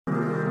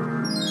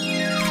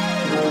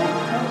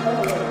Hey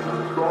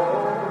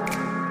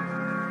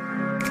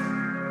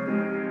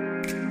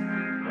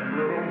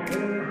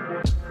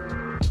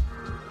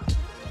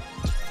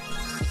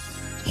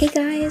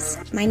guys,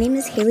 my name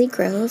is Haley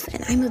Grove,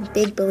 and I'm a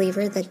big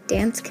believer that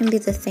dance can be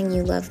the thing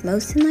you love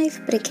most in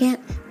life, but it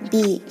can't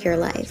be your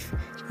life.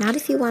 Not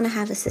if you want to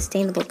have a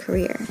sustainable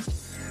career.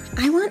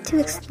 I want to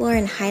explore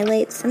and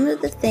highlight some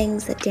of the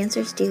things that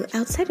dancers do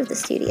outside of the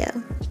studio.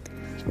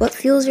 What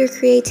fuels your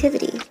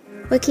creativity?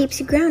 What keeps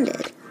you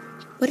grounded?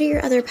 What are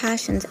your other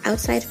passions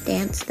outside of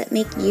dance that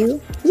make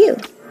you, you?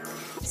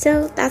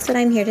 So that's what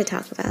I'm here to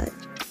talk about.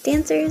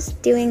 Dancers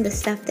doing the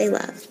stuff they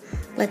love.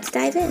 Let's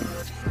dive in.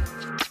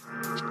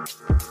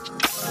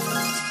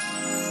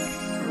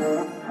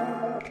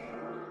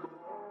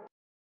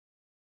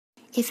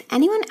 If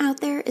anyone out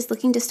there is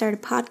looking to start a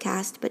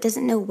podcast but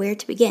doesn't know where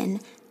to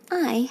begin,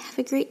 I have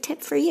a great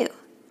tip for you.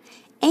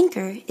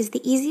 Anchor is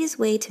the easiest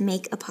way to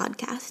make a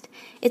podcast.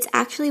 It's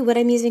actually what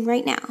I'm using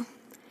right now.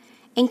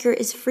 Anchor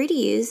is free to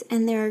use,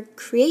 and there are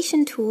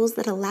creation tools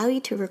that allow you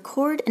to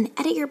record and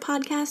edit your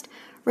podcast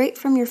right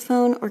from your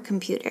phone or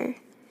computer.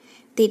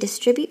 They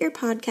distribute your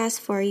podcast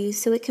for you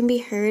so it can be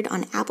heard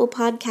on Apple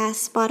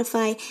Podcasts,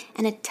 Spotify,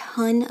 and a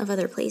ton of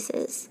other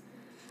places.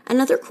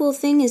 Another cool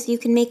thing is you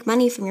can make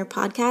money from your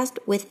podcast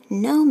with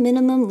no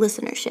minimum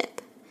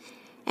listenership.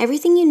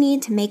 Everything you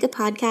need to make a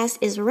podcast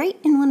is right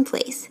in one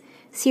place.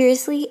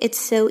 Seriously, it's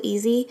so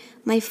easy.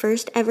 My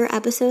first ever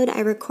episode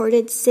I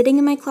recorded sitting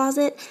in my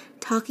closet,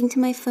 talking to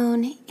my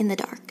phone in the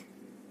dark.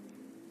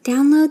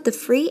 Download the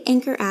free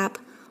Anchor app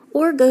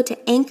or go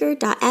to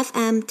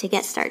anchor.fm to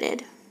get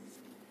started.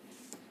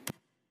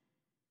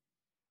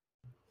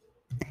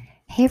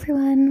 Hey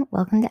everyone,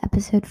 welcome to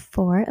episode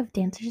 4 of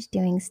Dancers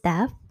Doing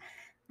Stuff.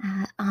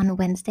 On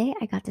Wednesday,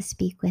 I got to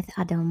speak with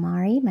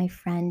Adelmari, my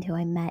friend who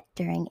I met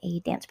during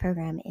a dance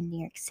program in New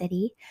York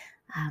City.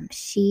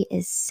 She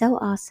is so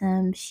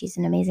awesome. She's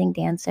an amazing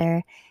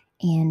dancer,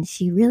 and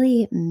she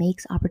really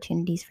makes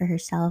opportunities for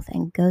herself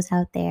and goes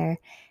out there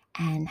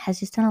and has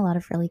just done a lot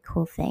of really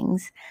cool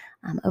things.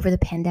 Over the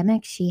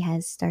pandemic, she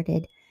has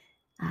started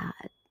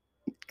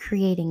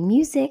creating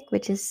music,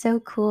 which is so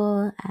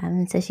cool.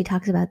 So she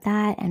talks about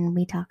that, and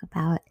we talk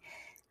about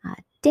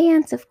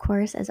dance, of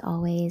course, as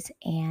always,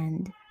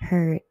 and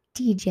her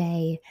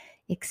DJ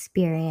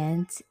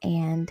experience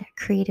and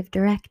creative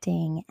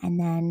directing. And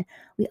then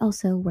we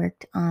also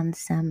worked on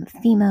some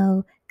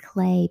Fimo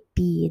clay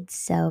beads.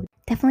 So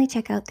definitely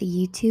check out the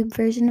YouTube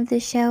version of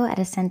this show at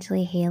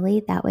Essentially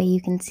Haley. That way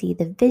you can see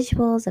the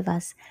visuals of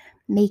us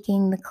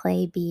making the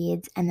clay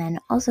beads. And then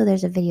also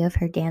there's a video of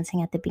her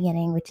dancing at the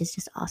beginning, which is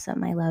just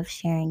awesome. I love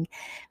sharing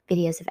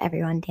videos of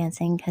everyone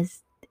dancing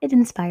because it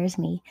inspires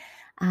me.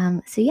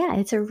 So yeah,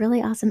 it's a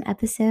really awesome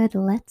episode.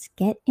 Let's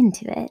get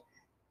into it.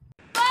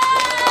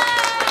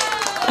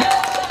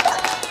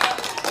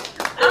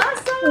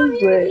 Awesome,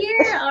 you're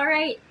here. All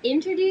right,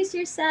 introduce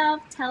yourself.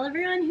 Tell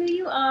everyone who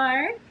you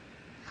are.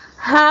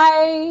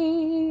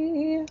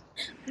 Hi.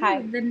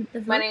 Hi. The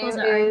vocals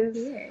are already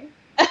here.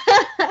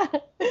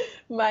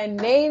 My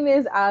name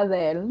is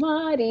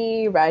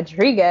Adelmari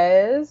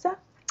Rodriguez,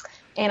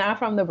 and I'm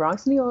from the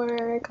Bronx, New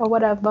York, or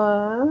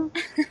whatever.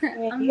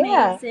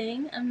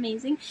 Amazing.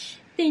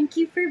 Thank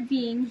you for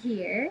being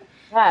here.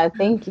 Yeah,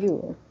 thank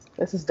you.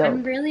 This is dope.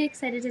 I'm really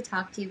excited to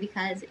talk to you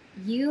because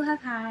you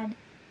have had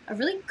a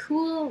really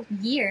cool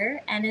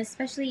year, and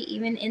especially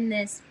even in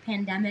this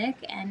pandemic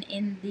and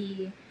in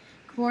the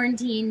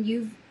quarantine,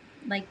 you've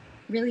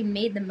really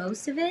made the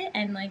most of it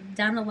and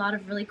done a lot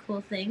of really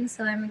cool things.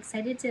 So I'm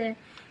excited to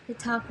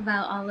talk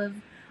about all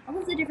of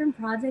the different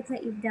projects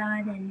that you've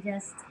done and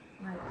just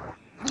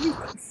everything.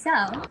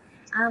 So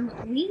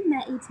we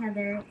met each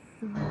other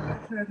through a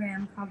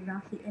program called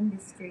Rock the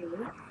Industry.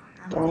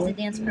 It was a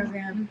dance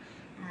program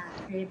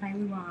created by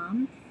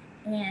Luam,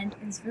 and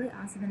it was really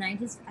awesome. And I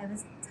was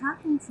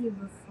talking to you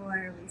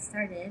before we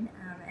started,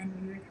 and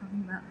we were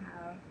talking about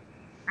how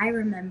I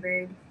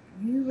remembered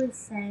you were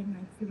saying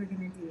you were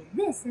going to do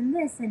this and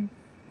this and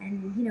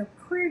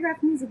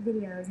choreograph music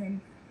videos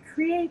and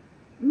create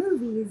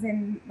movies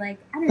and I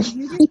don't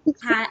know,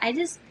 I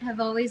just have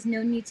always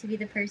known you to be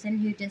the person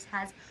who just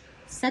has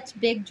such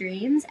big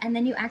dreams, and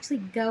then you actually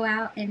go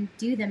out and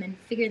do them and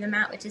figure them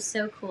out, which is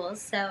so cool.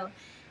 So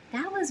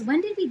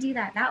when did we do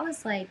that? That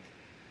was that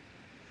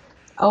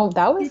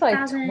was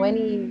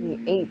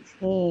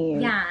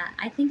 2018. Yeah,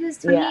 I think it was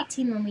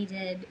 2018 when we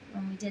did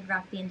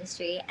Rock the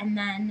Industry. And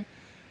then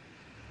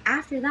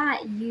after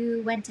that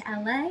you went to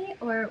LA,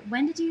 or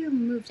when did you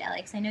move to LA?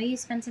 Because I know you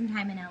spent some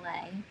time in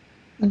LA.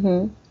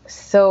 Mm-hmm.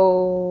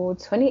 So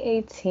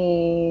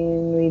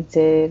 2018 we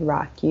did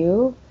Rock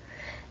You,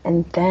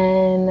 and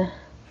then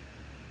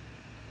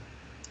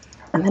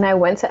I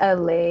went to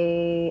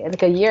LA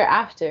a year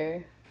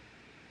after.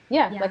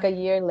 Yeah, a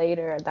year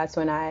later, that's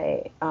when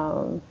I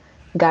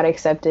got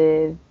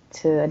accepted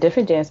to a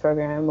different dance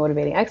program,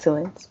 Motivating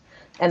Excellence.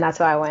 And that's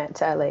why I went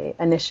to LA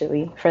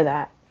initially for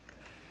that.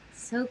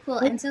 So cool.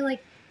 And so,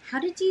 how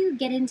did you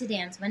get into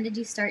dance? When did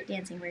you start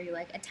dancing? Were you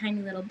a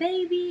tiny little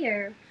baby,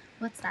 or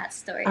what's that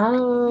story?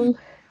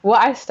 Well,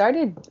 I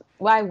started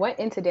I went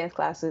into dance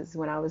classes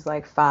when I was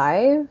like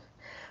 5,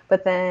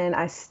 but then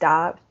I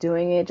stopped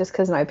doing it just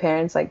because my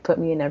parents like put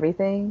me in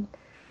everything.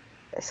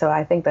 So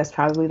I think that's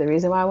probably the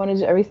reason why I wanted to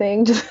do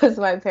everything, just because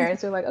my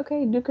parents were like,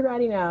 okay, do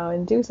karate now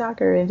and do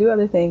soccer and do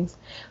other things.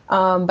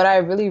 But I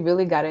really,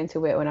 really got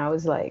into it when I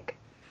was like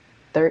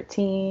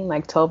 13,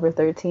 like 12 or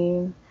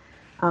 13,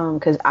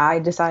 because I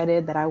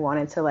decided that I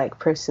wanted to like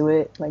pursue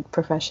it like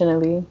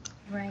professionally.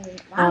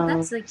 Right.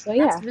 Wow, So that's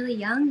yeah, really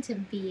young to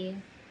be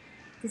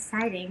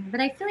deciding.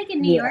 But I feel like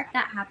in New yeah. York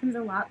that happens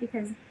a lot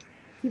because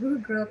people who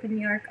grow up in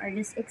New York are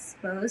just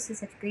exposed to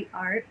such great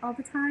art all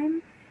the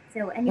time.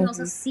 So, and you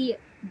also Hmm. see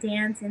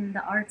dance and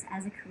the arts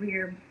as a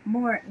career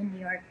more in New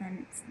York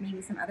than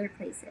maybe some other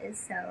places.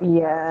 So,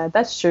 Yeah,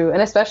 that's true.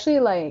 And especially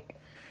like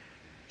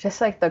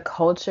just like the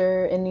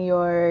culture in New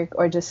York,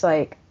 or just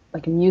like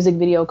music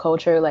video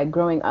culture, like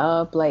growing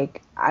up,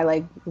 like I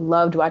like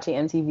loved watching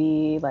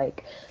MTV,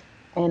 like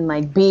and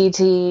like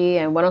BT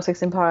and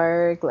 106 in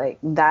Park, like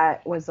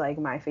that was like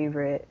my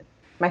favorite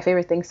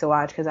things to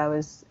watch, because I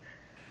was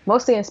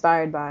mostly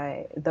inspired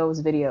by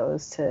those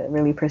videos to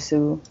really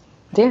pursue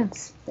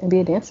dance and be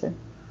a dancer.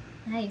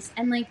 nice.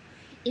 And like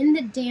in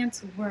the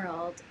dance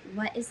world,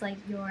 what is like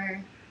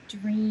your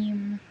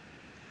dream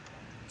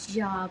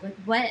job?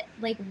 What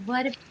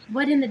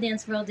in the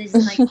dance world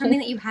is like something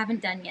that you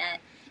haven't done yet?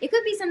 It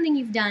could be something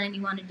you've done and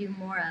you want to do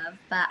more of,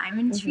 but I'm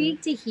Hmm.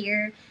 intrigued to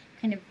hear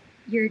kind of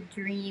your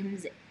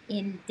dreams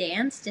in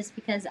dance just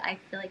because I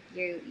feel like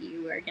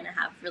you are gonna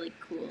have really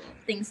cool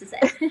things to say.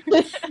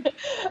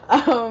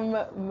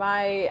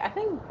 I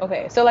think,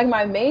 okay, so like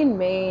my main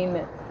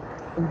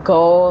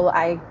goal,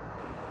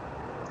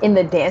 in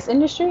the dance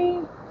industry,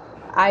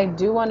 I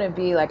do want to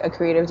be like a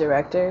creative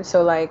director.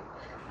 So like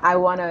I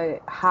want to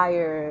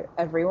hire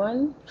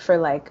everyone for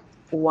like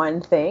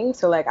one thing.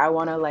 So like I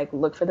want to like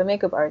look for the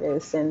makeup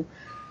artist and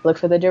look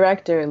for the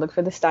director, look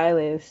for the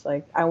stylist.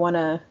 Like I want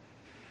to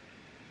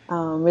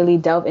really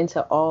delve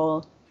into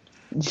all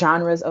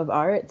genres of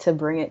art to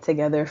bring it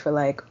together for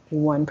like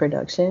one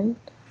production.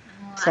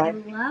 Oh, So I I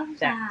think love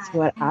that's that.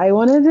 what I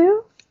want to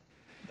do.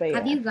 But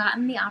Have yeah. you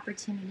gotten the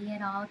opportunity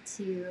at all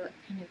to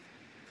kind of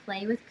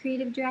play with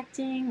creative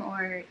directing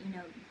or,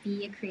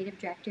 be a creative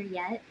director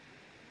yet?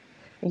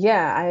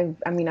 Yeah,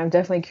 I mean, I've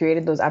definitely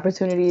created those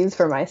opportunities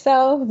for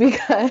myself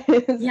because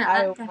Yeah,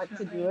 I want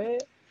to do definitely.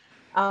 it.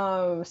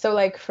 So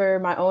like for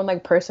my own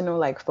like personal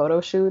like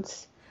photo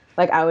shoots,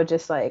 like I would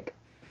just like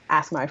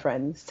ask my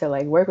friends to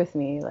like work with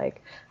me.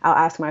 Like I'll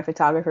ask my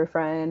photographer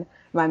friend,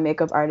 my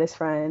makeup artist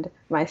friend,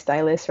 my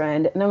stylist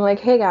friend, and I'm like,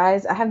 "Hey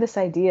guys, I have this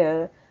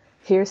idea.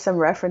 Here's some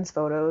reference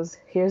photos.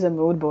 Here's a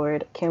mood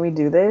board. Can we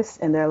do this?"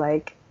 And they're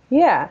like,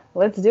 "Yeah,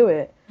 let's do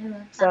it." I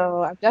love that.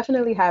 So I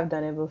definitely have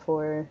done it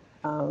before.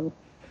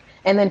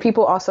 And then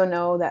people also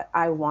know that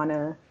I want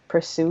to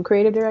pursue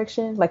creative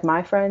direction, like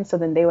my friends. So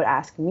then they would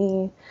ask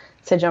me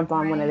to jump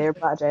on one of Right. their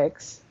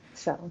projects.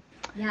 So,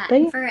 Yeah, but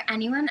and yeah. for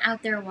anyone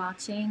out there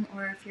watching,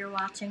 or if you're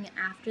watching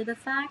after the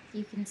fact,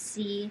 you can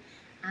see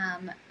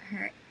um,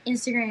 her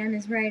Instagram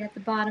is right at the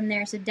bottom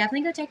there. So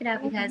definitely go check it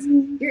out because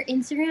your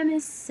Instagram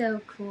is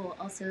so cool.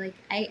 Also,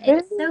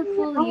 it's so Really?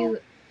 cool. Oh,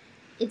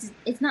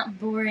 It's not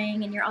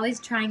boring, and you're always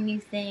trying new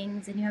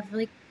things, and you have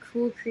really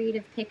cool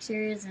creative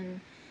pictures,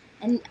 and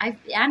I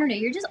don't know,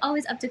 you're just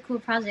always up to cool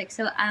projects.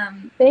 So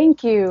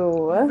thank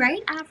you.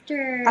 right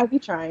after, I'll be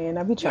trying.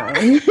 I'll be yeah.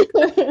 trying.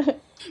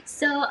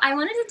 So I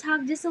wanted to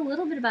talk just a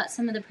little bit about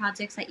some of the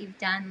projects that you've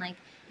done, like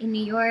in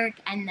New York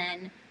and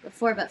then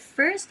before. But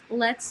first,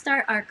 let's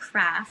start our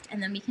craft,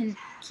 and then we can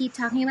keep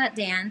talking about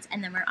dance,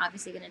 and then we're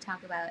obviously going to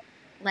talk about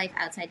life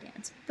outside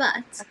dance.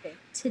 But Okay.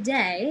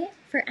 today,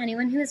 for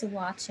anyone who is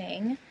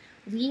watching,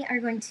 we are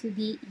going to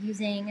be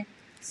using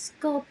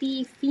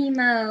Sculpey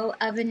Fimo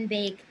oven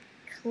bake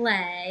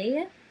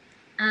clay.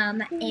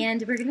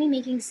 And we're going to be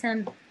making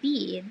some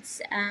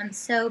beads.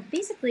 So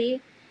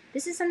basically,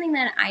 this is something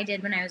that I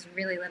did when I was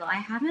really little. I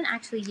haven't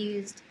actually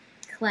used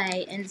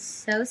clay in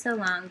so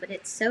long, but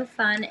it's so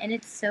fun and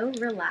it's so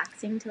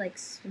relaxing to like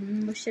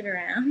smush it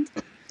around.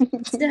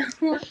 So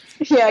you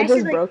Yeah, I guys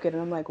should just like broke it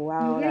and I'm like,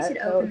 you wow, guys should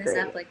that open felt this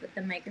great. up like with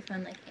the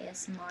microphone, like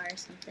ASMR or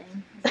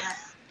something. Is that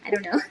I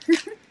don't know.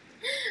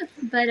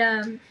 But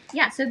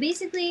yeah. So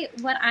basically,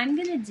 what I'm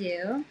gonna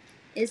do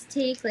is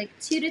take like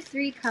 2 to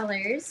 3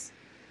 colors,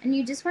 and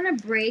you just want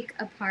to break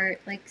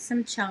apart like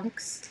some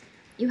chunks.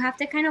 You have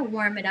to kind of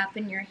warm it up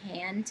in your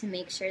hand to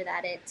make sure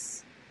that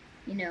it's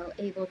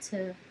able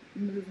to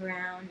move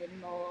around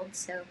and mold.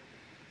 So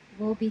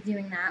we'll be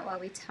doing that while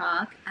we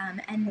talk.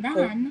 And Okay.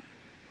 then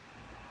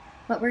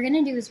what we're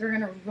gonna do is we're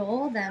gonna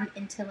roll them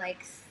into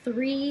like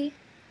 3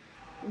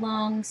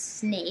 long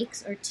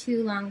snakes or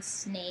 2 long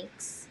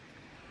snakes,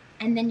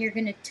 and then you're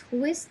gonna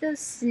twist those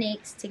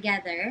snakes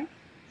together,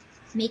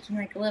 making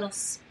like a little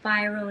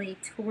spirally,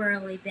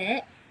 twirly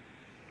bit,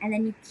 and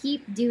then you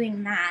keep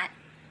doing that,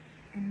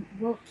 and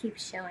we'll keep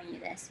showing you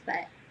this,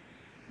 but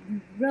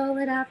you roll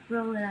it up,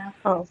 roll it up.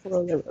 Oh,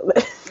 roll it, roll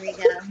it. There you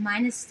go.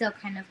 Mine is still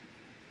kind of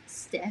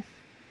stiff.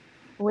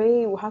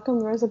 Wait, how come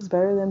yours looks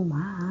better than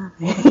mine?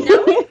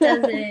 No, it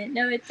doesn't.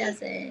 No, it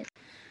doesn't.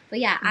 But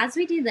yeah, as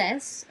we do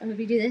this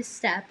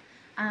step,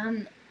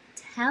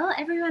 tell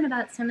everyone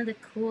about some of the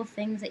cool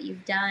things that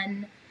you've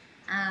done.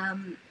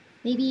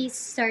 Maybe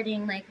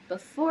starting like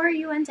before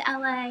you went to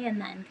LA, and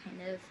then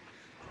kind of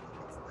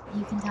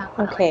you can talk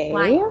about like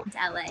why you went to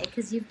LA,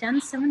 because you've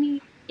done so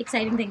many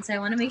exciting things. So I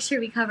want to make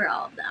sure we cover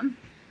all of them.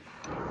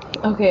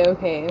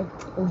 Okay.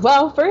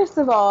 Well, first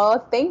of all,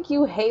 thank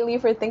you, Haley,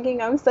 for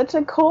thinking I'm such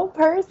a cool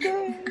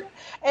person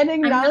and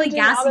I'm really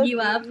acknowledging all gassing the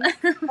you up.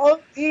 things. Oh,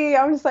 gee,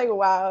 I'm just like,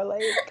 wow,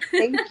 like,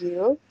 thank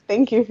you.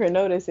 Thank you for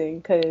noticing,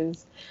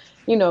 because,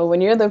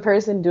 when you're the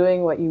person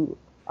doing what you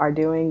are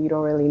doing, you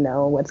don't really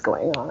know what's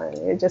going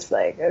on. You're just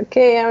like,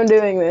 okay, I'm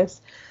doing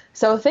this.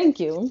 So thank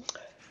you.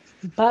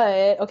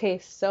 But, okay,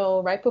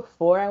 so right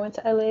before I went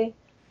to LA,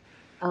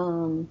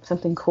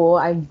 something cool.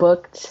 I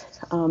booked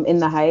In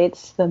the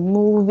Heights, the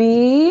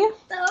movie.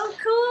 So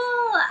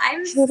cool!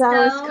 I'm So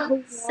that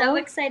was so cool.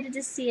 excited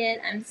to see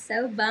it. I'm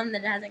so bummed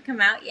that it hasn't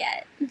come out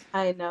yet.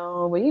 I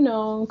know,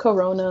 but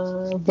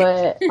Corona.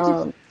 But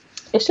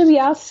it should be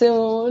out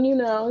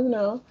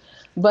soon.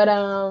 But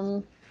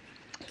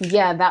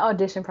yeah, that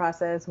audition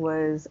process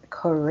was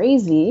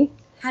crazy.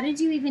 How did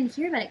you even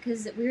hear about it?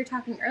 Because we were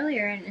talking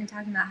earlier and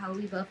talking about how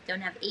we both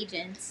don't have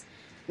agents.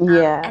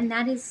 Yeah. And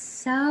that is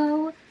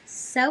so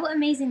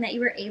amazing that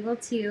you were able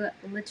to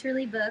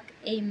literally book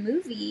a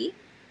movie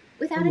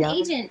without an Yeah.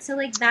 agent. So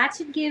like that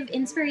should give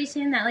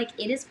inspiration that like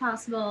it is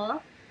possible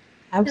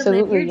to live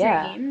Absolutely, your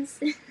yeah. dreams.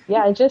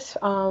 Yeah, just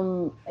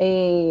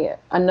a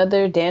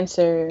another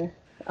dancer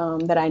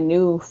that I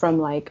knew from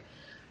like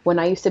when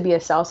I used to be a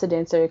salsa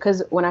dancer,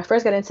 because when I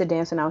first got into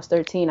dance when I was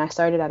 13, I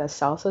started at a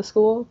salsa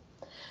school.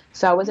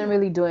 So I wasn't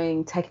really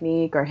doing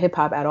technique or hip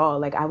hop at all.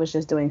 Like I was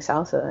just doing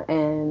salsa,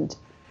 and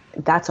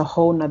that's a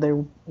whole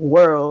nother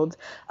world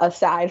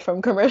aside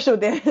from commercial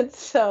dance.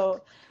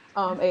 So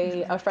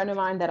a friend of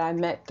mine that I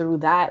met through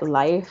that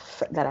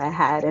life that I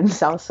had in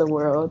salsa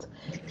world,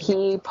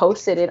 he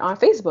posted it on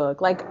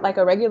Facebook, like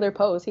a regular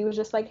post. He was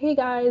just like, "Hey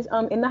guys,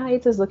 In the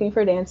Heights is looking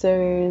for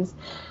dancers.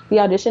 The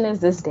audition is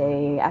this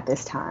day at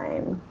this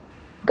time.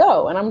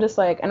 Go." And I'm just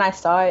like, and I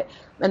saw it,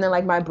 and then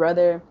like my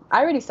brother,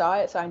 I already saw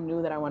it, so I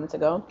knew that I wanted to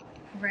go.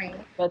 Right.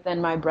 But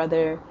then my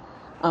brother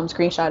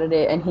screenshotted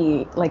it and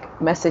he like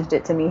messaged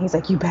it to me. He's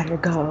like, "You better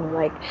go.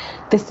 Like,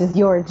 this is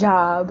your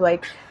job.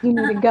 Like, you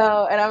need to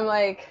go." And I'm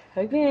like,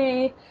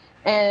 "Okay."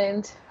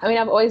 And I mean,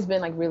 I've always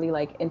been like really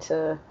like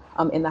into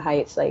In the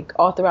Heights. Like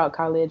all throughout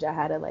college, I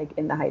had a like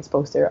In the Heights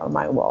poster on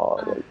my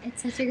wall.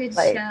 It's such a good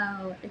Like,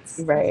 show. It's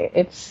right.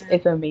 It's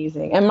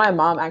amazing. And my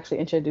mom actually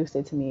introduced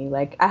it to me.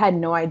 Like I had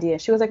no idea.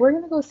 She was like, "We're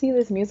gonna go see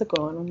this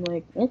musical," and I'm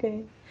like,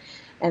 "Okay."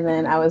 And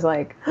then I was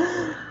like,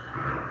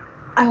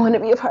 I want to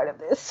be a part of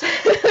this.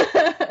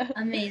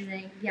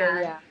 Amazing. So, Yeah.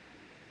 yeah.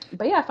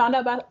 But yeah, I found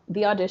out about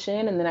the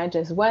audition and then I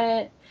just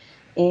went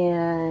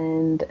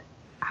and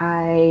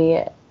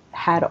I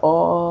had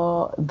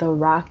all the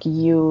rock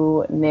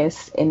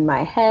you-ness in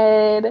my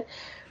head. It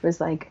was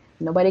like,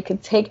 nobody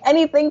could take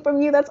anything from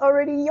you that's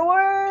already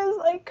yours.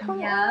 Like, come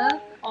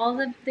on. All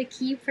the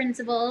key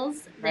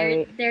principles.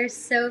 Right. They're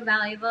so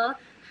valuable.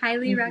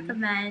 Highly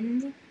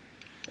recommend.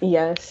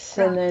 Yes.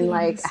 And then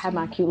like I had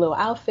my cute little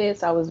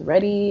outfits. I was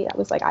ready. I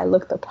was like, I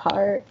looked the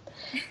part.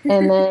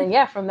 And then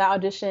yeah, from that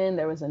audition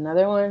there was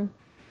another one.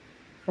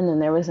 And then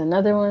there was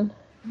another one.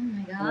 Oh my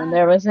And then god.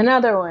 there was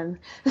another one.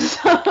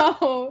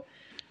 So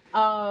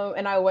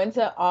and I went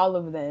to all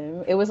of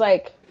them. It was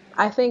like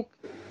I think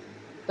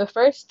the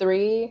first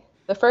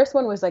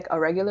one was like a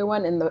regular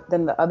one, and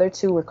then the other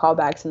two were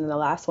callbacks, and then the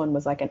last one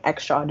was like an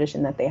extra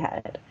audition that they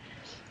had.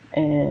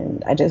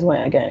 And I just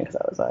went again because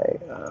I was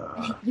like,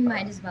 you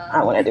might as well.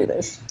 I want to do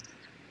this.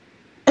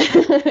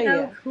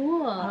 So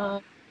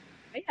cool.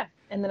 Yeah,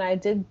 and then I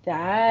did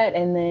that,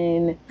 and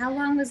then how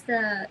long was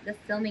the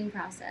filming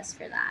process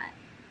for that?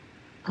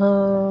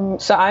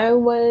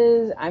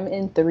 So I'm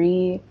in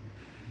three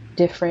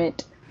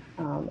different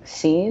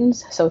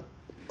scenes, so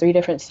three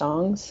different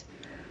songs.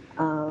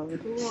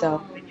 Cool. So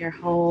When You're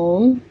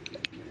Home,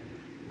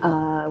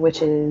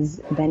 which is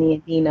Benny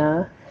and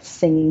Nina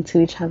singing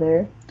to each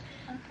other,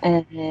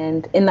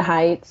 and In the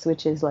Heights,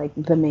 which is like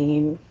the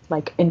main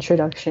like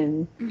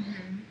introduction,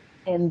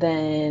 and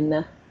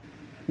then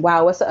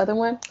wow, what's the other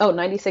one? Oh,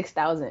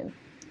 96,000.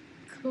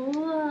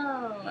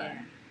 Cool.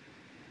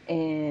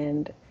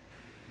 And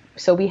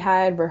so we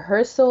had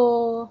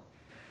rehearsal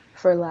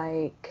for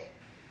like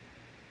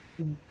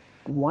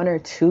 1 or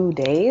 2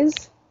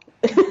 days.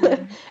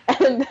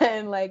 And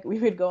then like we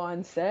would go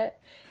on set.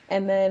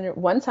 And then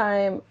one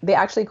time they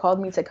actually called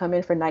me to come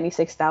in for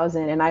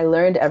 96,000 and I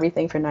learned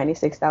everything for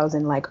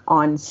 96,000 like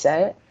on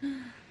set.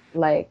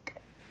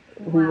 Like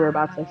we were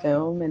about to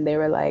film and they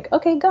were like,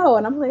 "Okay, go."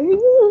 And I'm like,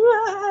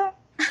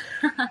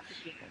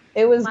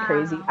 it was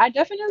crazy. I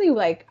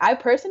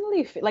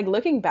personally like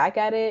looking back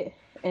at it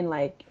and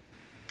like,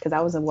 because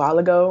that was a while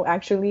ago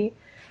actually.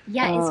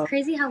 Yeah, it's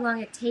crazy how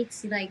long it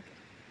takes, like,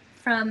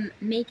 from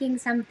making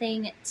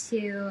something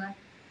to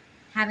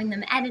having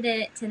them edit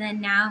it to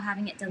then now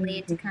having it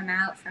delayed to come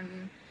out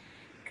from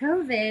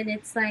COVID,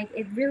 it's like,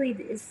 it really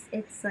is,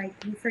 it's like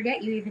you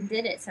forget you even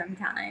did it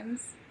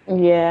sometimes.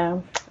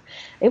 Yeah,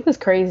 it was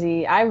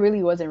crazy. I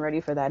really wasn't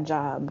ready for that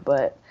job,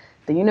 but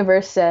the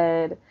universe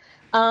said,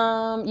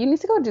 you need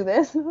to go do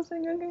this. I was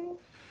like, okay.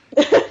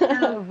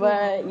 So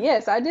But cool.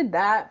 yes, I did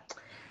that.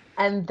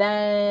 And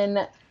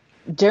then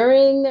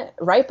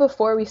right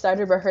before we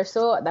started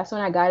rehearsal, that's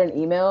when I got an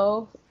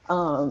email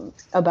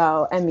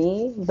about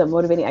ME, the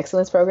Motivating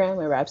Excellence Program,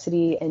 with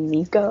Rhapsody and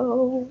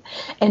Nico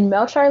and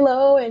Mel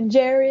Charlot and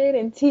Jared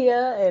and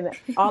Tia and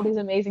all these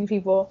amazing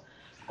people.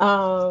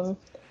 Um,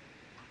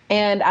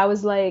 and I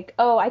was like,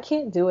 oh, I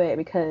can't do it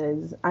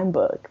because I'm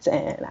booked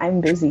and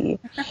I'm busy.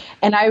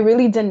 And I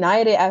really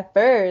denied it at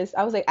first.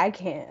 I was like, I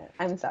can't.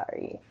 I'm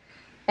sorry.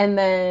 And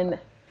then,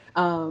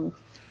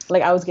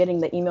 like, I was getting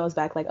the emails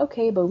back, like,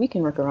 okay, but we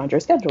can work around your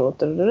schedule.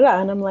 Da, da, da,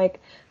 da. And I'm like,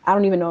 I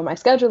don't even know what my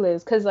schedule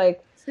is. Cause,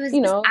 like, So is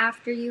you this know,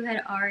 after you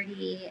had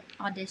already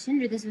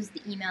auditioned, or this was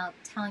the email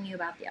telling you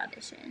about the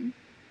audition?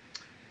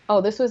 oh,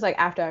 this was like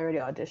after I already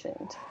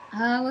auditioned.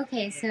 Oh,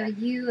 okay. So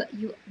you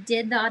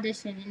did the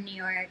audition in New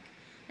York,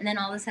 and then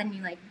all of a sudden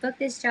you like booked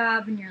this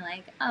job, and you're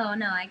like, oh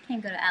no, I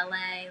can't go to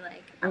LA.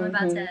 Like I'm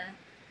about Hmm. to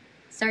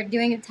start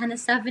doing a ton of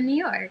stuff in New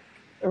York.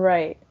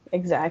 Right.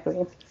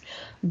 Exactly.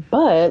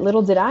 But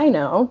little did I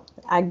know,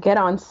 I get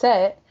on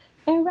set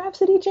and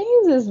Rhapsody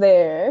James is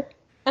there.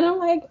 And I'm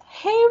like,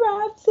 hey,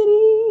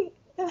 Rhapsody.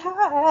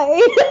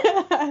 Hi.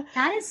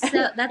 That is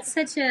that's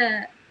such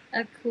a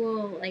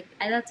cool, like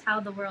that's how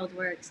the world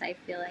works. I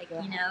feel like,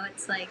 you know,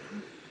 it's like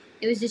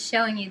it was just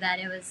showing you that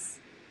it was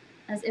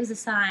a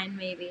sign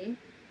maybe.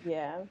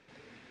 Yeah.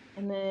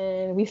 And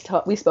then we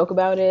spoke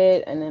about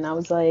it, and then I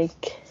was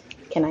like,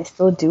 can I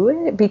still do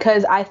it?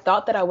 Because I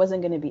thought that I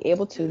wasn't going to be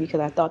able to because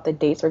I thought the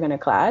dates were going to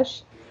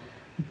clash.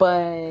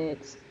 But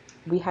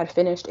we had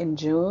finished in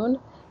June,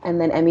 and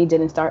then Emmy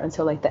didn't start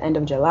until like the end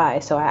of July,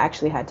 so I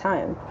actually had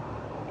time.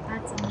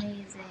 That's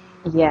amazing.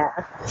 Yeah.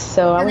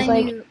 So I So was then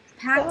like, you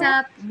packed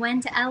up,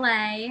 went to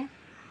LA.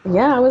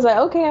 yeah, I was like,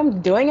 okay,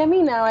 I'm doing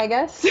Emmy now, I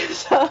guess.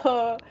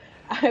 So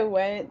I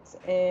went,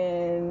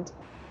 and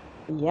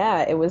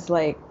yeah, it was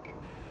like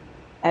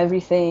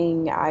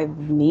everything I've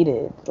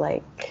needed.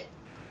 Like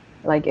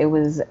it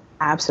was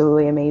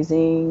absolutely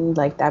amazing.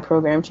 Like that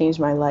program changed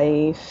my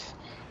life.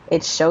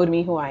 It showed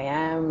me who I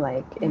am.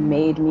 Like it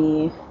made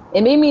me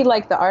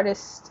like the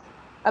artist,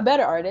 a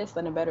better artist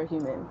and a better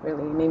human,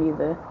 really. It made me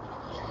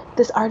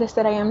this artist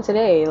that I am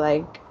today.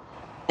 Like,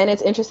 and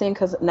it's interesting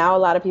because now a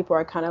lot of people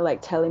are kind of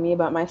like telling me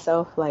about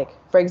myself. Like,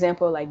 for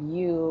example, like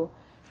you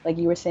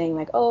were saying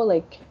like, oh,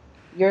 like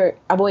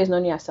I've always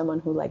known you as someone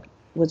who like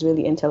was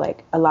really into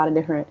like a lot of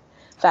different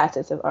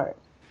facets of art.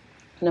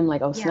 And I'm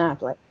like, oh Yeah.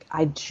 snap, like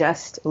I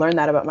just learned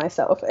that about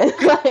myself. And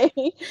like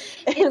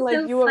It's like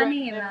so you already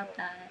funny know. about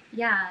that.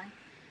 Yeah.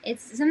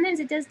 It's sometimes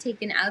it does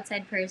take an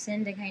outside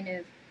person to kind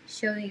of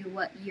show you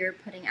what you're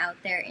putting out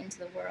there into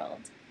the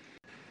world.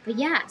 But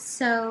yeah,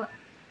 so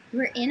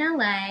we're in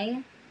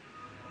LA.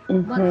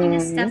 What kind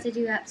of Mm-hmm. stuff did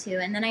you up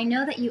to? And then I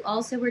know that you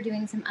also were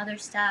doing some other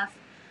stuff.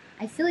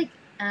 I feel like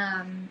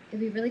it'd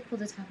be really cool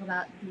to talk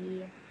about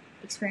the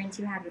experience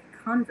you had with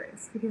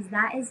Converse, because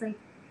that is like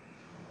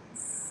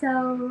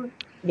so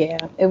Yeah,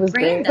 it was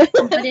great.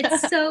 random, but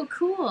it's so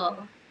cool.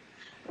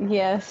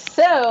 Yeah,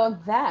 so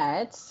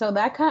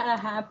that kind of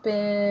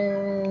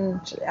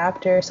happened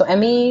after. So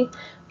Emmy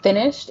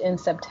finished in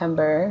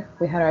September.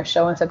 We had our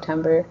show in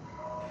September,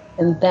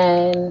 and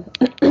then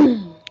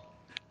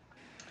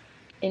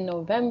in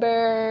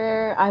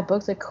November, I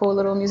booked a cool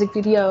little music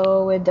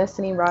video with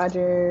Destiny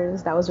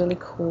Rogers. That was really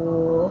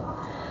cool.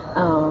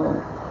 Um,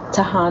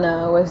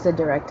 Tahana was the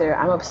director.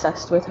 I'm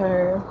obsessed with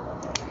her.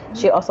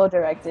 She also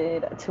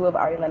directed two of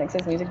Ari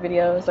Lennox's music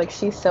videos. Like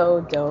she's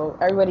so dope.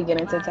 Everybody get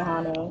into Wow.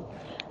 Tahana.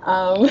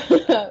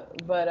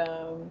 But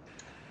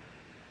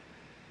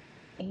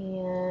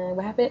and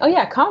what happened? Oh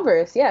yeah,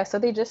 Converse. Yeah, so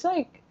they just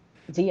like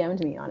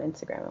DM'd me on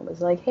Instagram and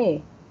was like,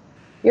 "Hey,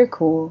 you're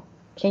cool.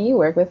 Can you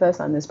work with us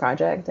on this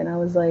project?" And I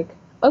was like,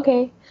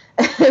 "Okay."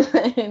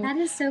 And That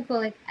is so cool.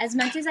 Like, as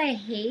much as I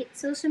hate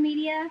social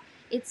media,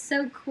 it's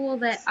so cool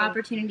that so,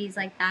 opportunities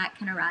like that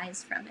can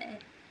arise from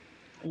it.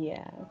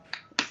 yeah.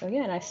 So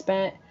yeah, and I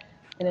spent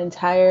an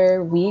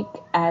entire week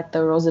at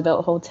the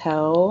Roosevelt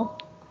Hotel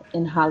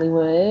in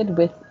Hollywood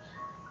with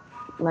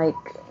like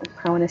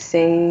I want to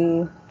say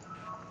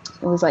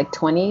it was like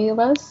 20 of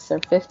us or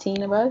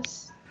 15 of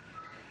us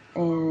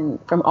and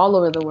from all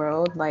over the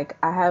world. Like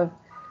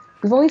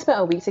we've only spent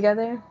a week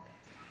together,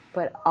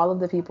 but all of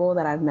the people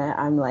that I've met,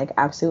 I'm like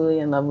absolutely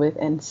in love with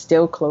and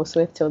still close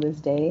with till this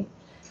day.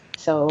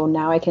 So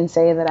now I can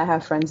say that I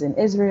have friends in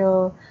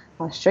Israel,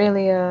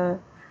 Australia,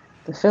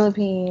 the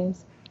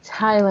Philippines,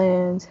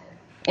 Thailand,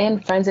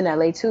 and friends in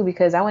LA too,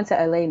 because I went to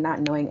LA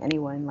not knowing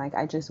anyone. Like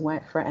I just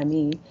went for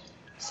ME.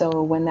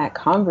 So when that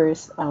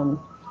Converse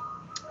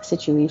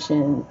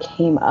situation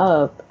came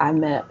up, I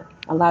met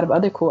a lot of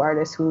other cool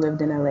artists who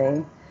lived in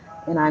LA.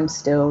 and I'm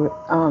still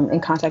in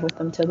contact with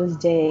them till this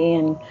day.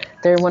 And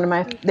they're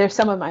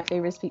some of my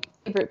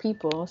favorite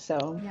people.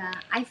 So yeah,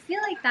 I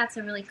feel like that's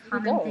a really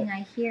common thing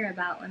I hear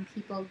about when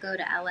people go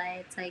to LA.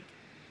 It's like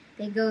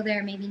they go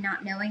there maybe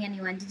not knowing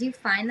anyone. Did you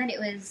find that it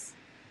was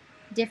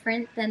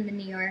different than the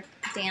New York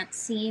dance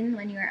scene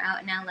when you were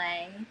out in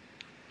LA?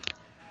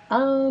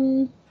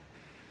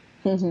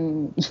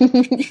 You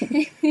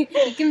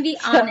can be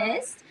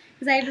honest,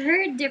 because I've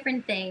heard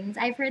different things.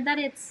 I've heard that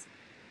it's,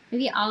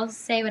 maybe I'll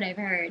say what I've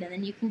heard and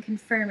then you can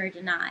confirm or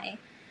deny.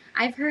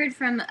 I've heard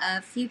from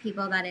a few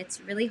people that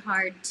it's really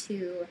hard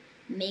to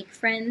make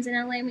friends in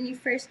LA when you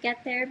first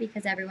get there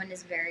because everyone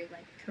is very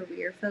like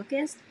career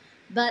focused.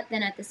 But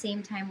then at the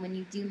same time, when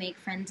you do make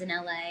friends in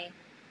LA,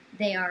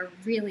 they are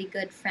really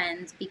good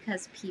friends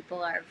because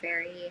people are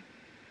very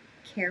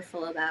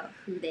careful about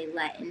who they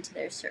let into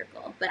their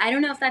circle. But I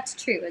don't know if that's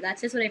true.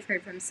 That's just what I've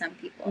heard from some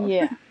people.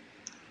 Yeah.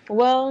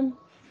 Well,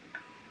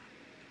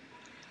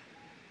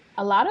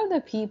 a lot of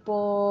the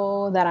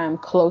people that I'm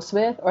close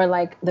with, or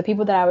like the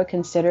people that I would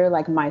consider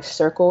like my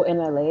circle in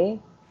LA,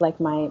 like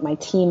my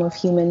team of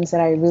humans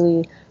that I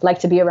really like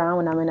to be around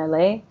when I'm in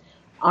LA,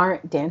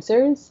 aren't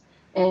dancers.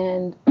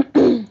 And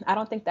I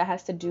don't think that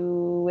has to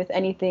do with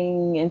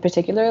anything in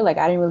particular. Like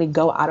I didn't really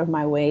go out of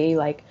my way,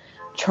 like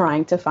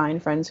trying to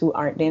find friends who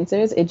aren't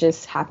dancers. It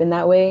just happened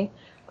that way.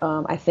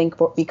 I think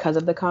because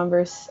of the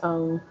Converse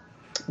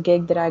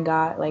gig that I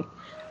got, like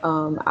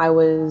I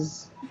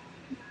was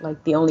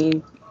like the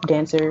only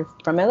dancer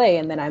from LA,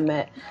 and then I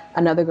met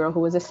another girl who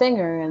was a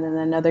singer, and then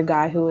another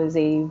guy who's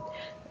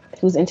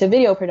into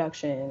video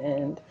production,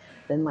 and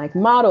then like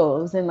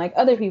models and like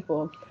other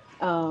people.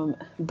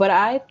 But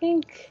I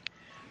think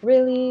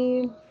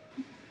really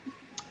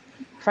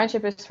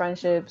friendship is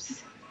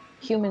friendships,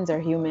 humans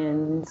are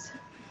humans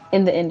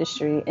in the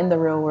industry, in the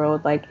real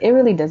world. Like it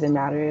really doesn't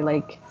matter.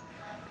 Like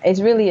it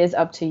really is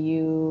up to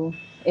you.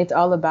 It's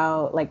all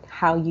about like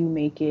how you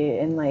make it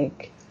and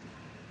like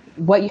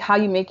how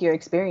you make your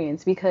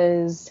experience,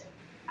 because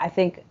I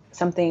think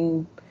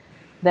something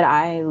that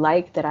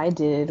I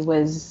did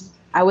was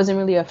I wasn't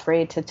really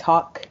afraid to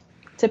talk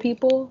to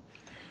people,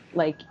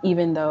 like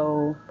even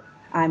though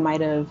I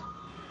might have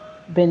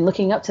been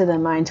looking up to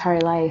them my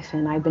entire life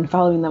and I've been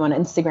following them on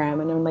Instagram,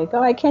 and I'm like,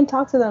 oh, I can't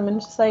talk to them, and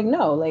it's just like,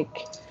 no,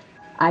 like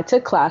I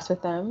took class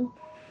with them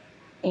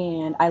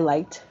and I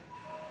liked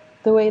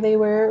the way they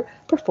were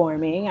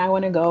performing. I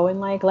want to go and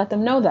like let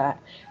them know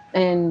that.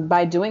 And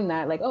by doing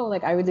that, like, oh,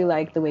 like I really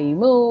like the way you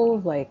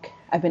move, like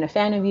I've been a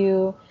fan of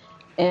you.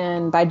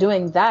 And by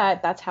doing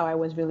that, that's how I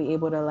was really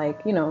able to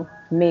like,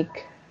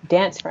 make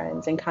dance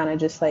friends and kind of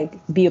just like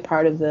be a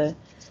part of the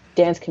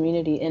dance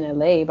community in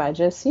LA by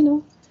just,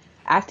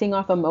 acting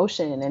off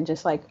emotion and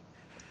just like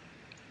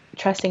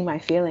trusting my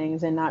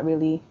feelings and not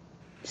really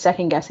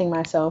second guessing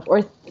myself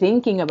or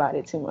thinking about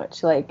it too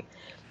much. Like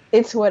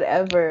it's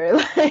whatever.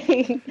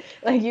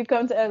 Like you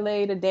come to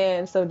LA to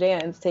dance, so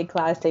dance, take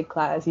class.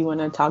 You want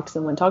to talk to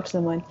someone, talk to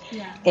someone.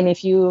 Yeah. And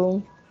if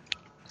you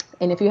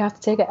have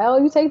to take an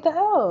L, you take the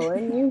L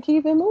and you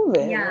keep it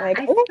moving. Yeah, Like,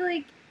 I feel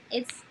like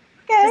it's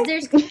because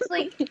there's kind of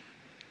like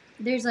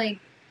there's like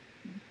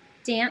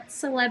dance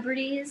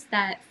celebrities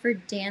that for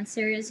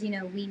dancers,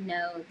 we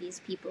know these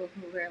people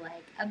who we're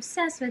like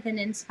obsessed with and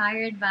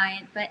inspired by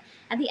it, but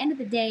at the end of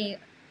the day,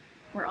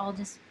 we're all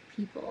just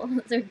people.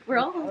 We're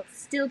all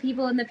still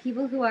people, and the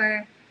people who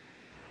are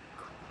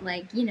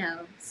like,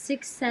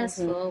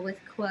 successful with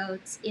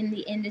quotes in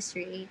the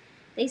industry,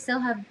 they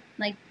still have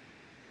like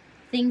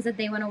things that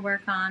they want to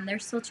work on. They're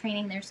still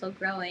training, they're still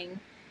growing.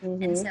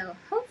 And so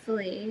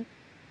hopefully,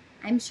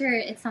 I'm sure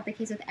it's not the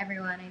case with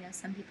everyone. I know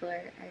some people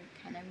are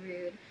kind of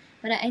rude,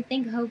 but I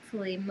think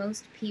hopefully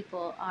most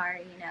people are,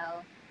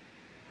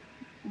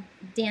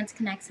 dance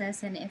connects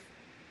us, and if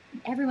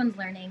everyone's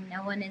learning,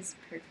 no one is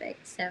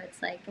perfect. So it's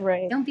like,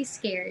 don't be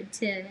scared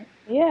to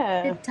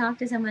talk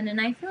to someone. And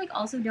I feel like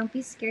also don't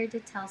be scared to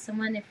tell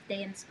someone if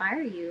they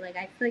inspire you. Like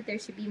I feel like there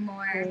should be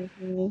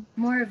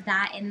more of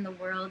that in the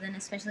world, and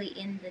especially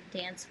in the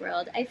dance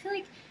world. I feel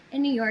like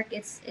in New York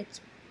it's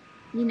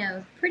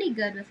pretty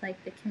good with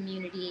like the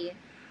community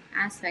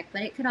aspect,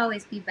 but it could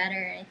always be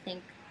better, I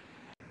think.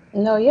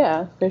 No,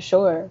 yeah, for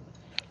sure.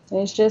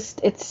 And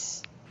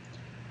it's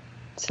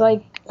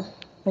like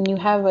when you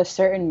have a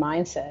certain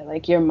mindset,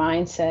 like your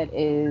mindset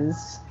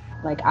is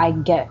like, I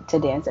get to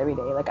dance every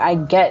day. Like I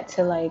get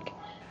to like,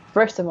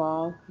 first of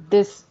all,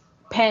 this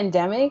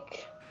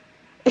pandemic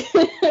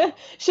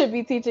should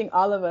be teaching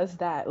all of us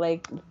that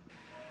like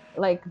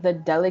the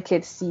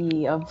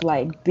delicacy of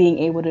like being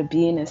able to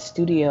be in a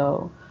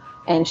studio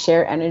and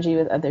share energy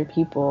with other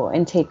people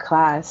and take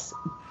class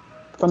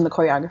from the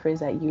choreographers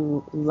that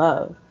you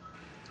love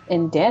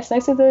and dance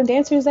next to the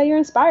dancers that you're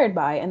inspired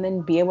by, and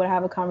then be able to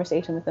have a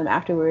conversation with them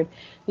afterward,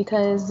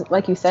 because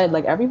like you said,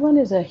 like everyone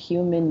is a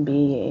human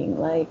being,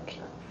 like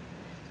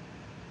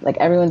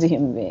everyone's a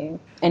human being,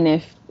 and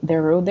if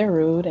they're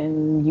rude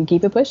and you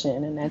keep it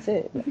pushing, and that's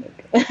it.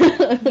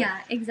 Yeah,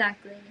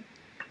 exactly.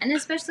 And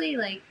especially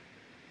like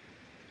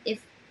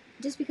if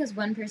just because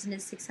one person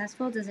is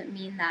successful doesn't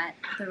mean that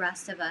the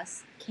rest of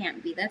us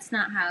can't be. That's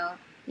not how,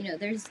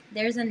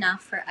 there's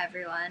enough for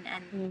everyone.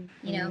 And,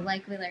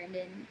 like we learned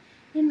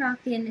in rock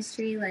the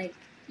industry, like,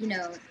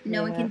 no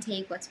one can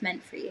take what's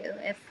meant for you.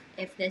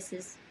 If this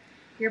is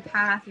your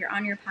path, you're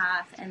on your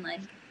path, and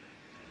like,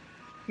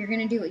 you're going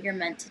to do what you're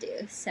meant to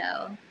do.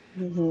 So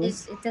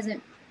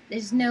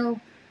there's no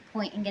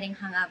point in getting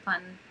hung up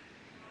on,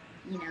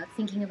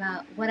 thinking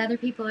about what other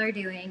people are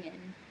doing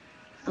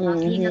and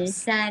being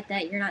upset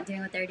that you're not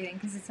doing what they're doing,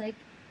 because it's like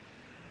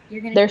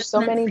you're gonna. There's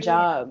so many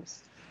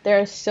jobs. There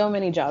are so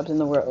many jobs in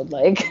the world.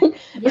 Like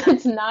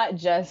it's not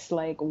just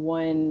like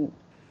one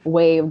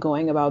way of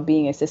going about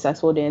being a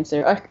successful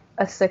dancer or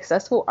a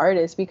successful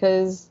artist,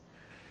 because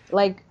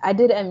like I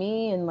did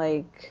ME and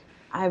like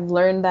I've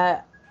learned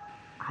that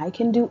I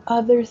can do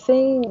other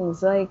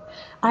things. Like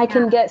I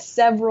can get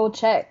several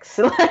checks.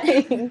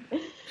 Like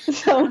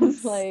so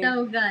it's like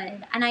so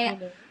good.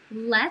 And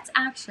let's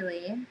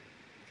actually,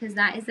 because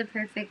that is the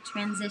perfect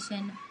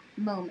transition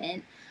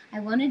moment, I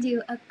want to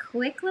do a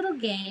quick little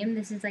game.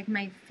 This is like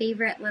my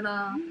favorite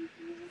little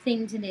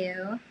thing to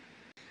do.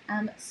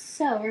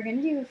 So we're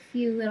going to do a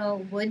few little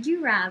would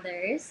you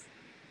rathers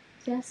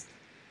just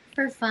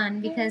for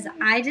fun, because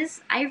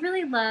I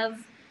really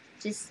love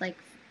just like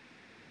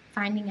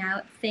finding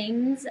out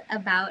things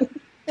about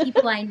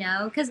people I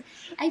know, because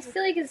I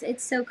feel like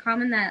it's so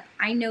common that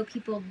I know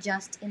people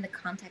just in the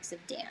context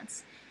of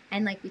dance,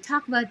 and like we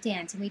talk about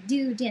dance and we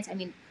do dance. I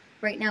mean,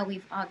 right now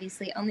we've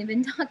obviously only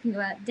been talking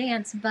about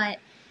dance, but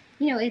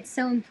it's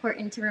so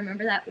important to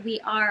remember that we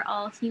are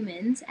all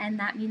humans, and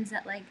that means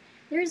that like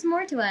there's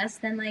more to us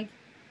than like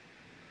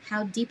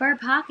how deep our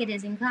pocket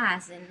is in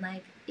class, and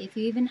like if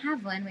you even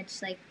have one,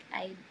 which like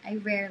I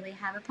rarely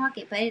have a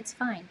pocket, but it's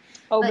fine.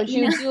 Oh, but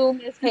you do,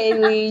 Miss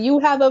Haley. You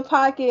have a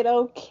pocket,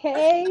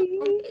 okay?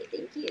 Okay,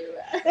 thank you.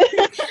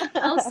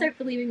 I'll start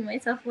believing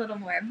myself a little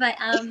more. But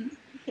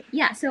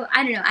yeah, so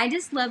I don't know. I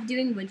just love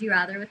doing Would You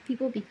Rather with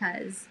people,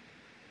 because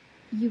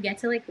you get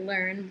to like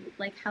learn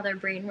like how their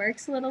brain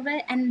works a little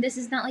bit. And this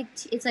is not like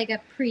it's like a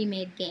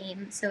pre-made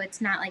game, so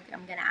it's not like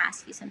I'm gonna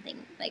ask you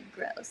something like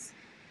gross.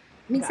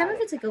 I mean, some of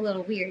it's like a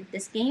little weird.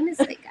 This game is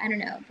like, I don't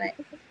know, but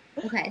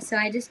okay, so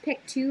I just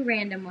picked two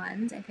random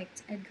ones. I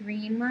picked a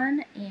green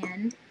one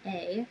and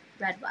a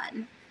red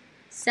one.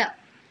 So,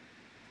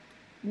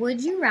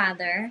 would you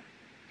rather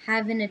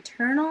have an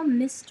eternal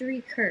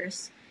mystery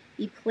curse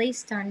be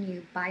placed on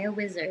you by a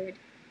wizard,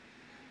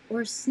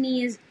 or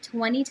sneeze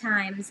 20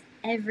 times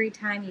every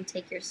time you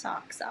take your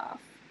socks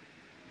off?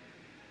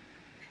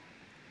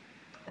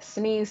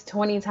 Sneeze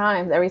 20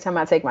 times every time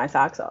I take my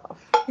socks off.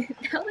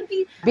 That would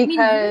be, because I mean, you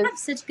would have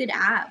such good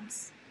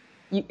abs.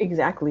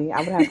 Exactly. I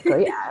would have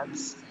great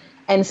abs.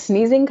 And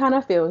sneezing kind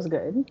of feels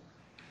good.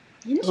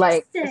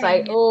 Like, it's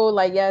like, oh,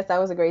 like, yes, that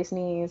was a great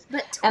sneeze.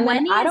 But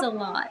 20 is a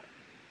lot.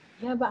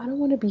 Yeah, but I don't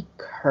want to be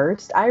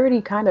cursed. I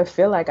already kind of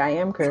feel like I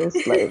am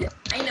cursed. Like,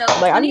 I know.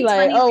 Like, I'd be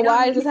like, oh,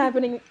 why is this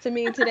happening to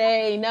me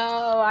today?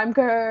 No, I'm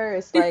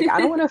cursed. Like, I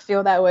don't want to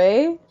feel that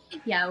way.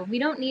 Yeah, we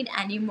don't need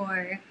any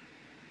more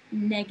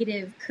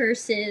negative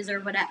curses or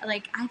whatever.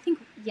 Like, I think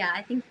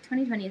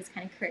 2020 is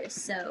kind of cursed.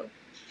 So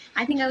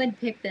I think I would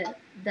pick the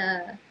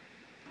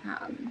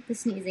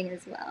sneezing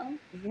as well.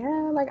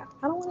 Yeah, like,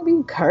 I don't want to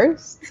be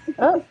cursed.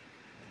 Oh.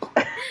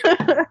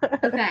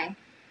 Okay.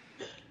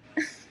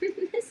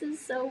 This is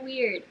so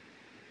weird.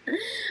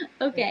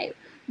 Okay.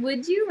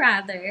 Would you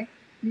rather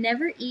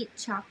never eat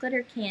chocolate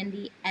or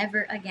candy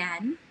ever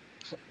again,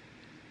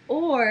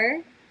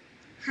 or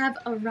have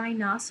a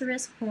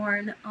rhinoceros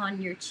horn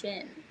on your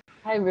chin?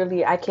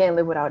 I can't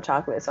live without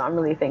chocolate, so I'm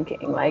really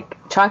thinking, like,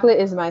 chocolate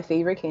is my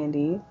favorite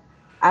candy.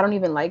 I don't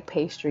even like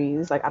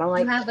pastries. Like, I don't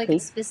like... Do you have, like, a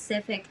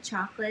specific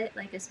chocolate,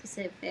 like a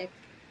specific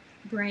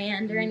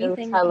brand or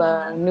anything?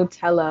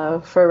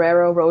 Nutella,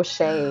 Ferrero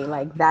Rocher,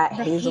 like that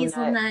the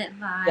hazelnut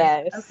vibe.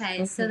 Yes.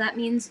 Okay, so that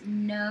means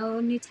no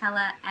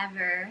Nutella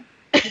ever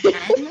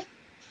again,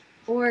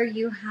 or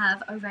you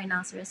have a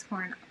rhinoceros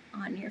horn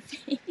on your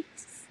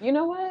face. You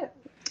know what?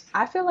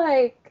 I feel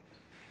like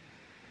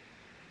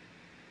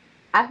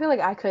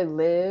I could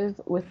live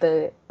with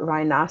the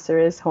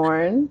rhinoceros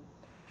horn,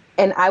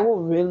 and I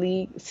will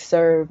really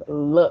serve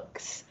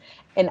looks,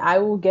 and I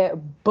will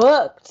get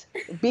booked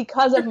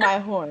because of my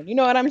horn. You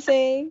know what I'm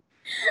saying?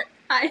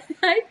 I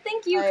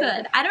think you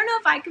could. I don't know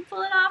if I could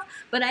pull it off,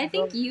 but I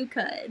think you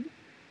could.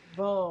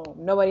 Boom.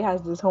 Nobody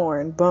has this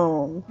horn.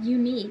 Boom.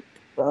 Unique.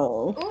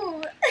 Boom.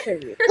 Ooh.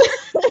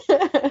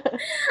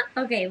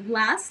 Okay,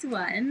 last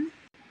one.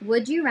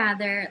 Would you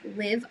rather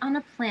live on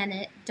a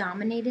planet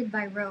dominated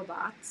by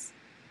robots,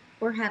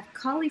 or have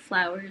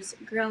cauliflowers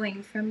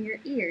growing from your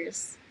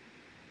ears?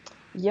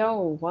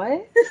 Yo,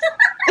 what?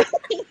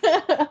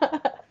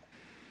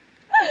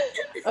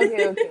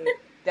 Okay.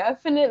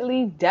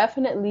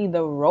 Definitely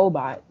the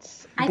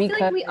robots. I feel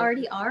like we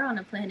already are on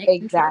a planet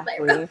controlled by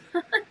robots.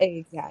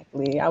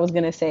 Exactly. I was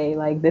gonna say,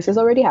 like, this is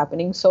already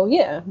happening, so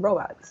yeah,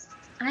 robots.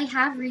 I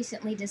have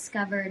recently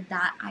discovered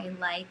that I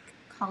like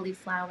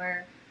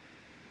cauliflower,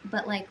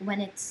 but like when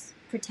it's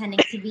pretending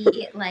to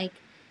be like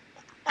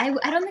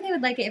I don't think I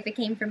would like it if it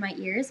came from my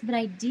ears, but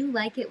I do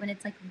like it when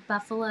it's like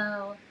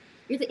buffalo.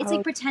 It's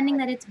like pretending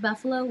that it's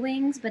buffalo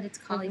wings, but it's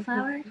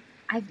cauliflower. Mm-hmm.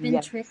 I've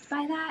been tricked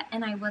by that,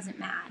 and I wasn't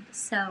mad.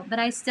 So, but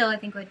I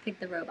think would pick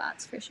the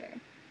robots for sure.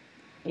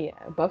 Yeah,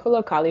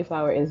 buffalo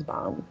cauliflower is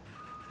bomb.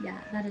 Yeah,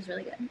 that is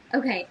really good.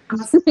 Okay,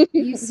 awesome.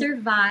 You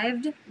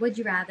survived Would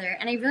You Rather,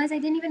 and I realized I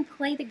didn't even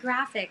play the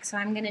graphic, so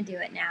I'm gonna do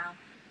it now,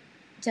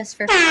 just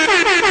for fun.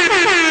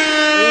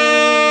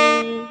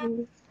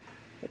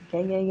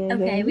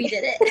 Okay, we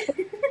did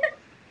it.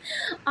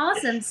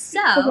 Awesome.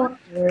 So,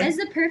 as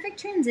the perfect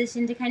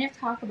transition to kind of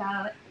talk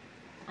about,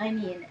 I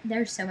mean,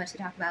 there's so much to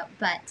talk about,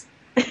 but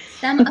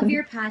some of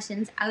your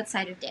passions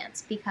outside of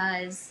dance,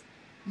 because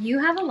you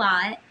have a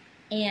lot.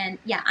 And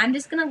yeah, I'm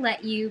just going to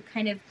let you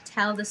kind of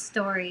tell the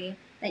story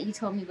that you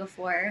told me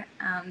before,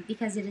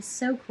 because it is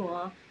so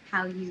cool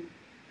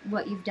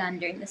what you've done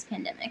during this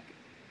pandemic.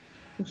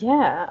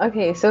 Yeah,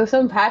 okay, so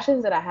some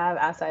passions that I have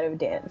outside of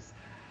dance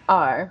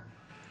are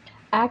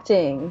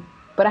acting,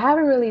 but I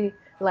haven't really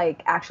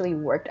like actually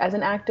worked as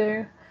an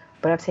actor,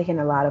 but I've taken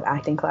a lot of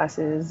acting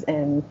classes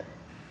and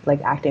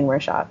like acting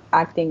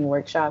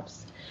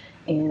workshops,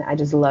 and I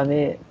just love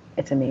it.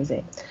 It's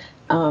amazing.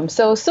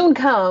 So soon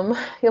come,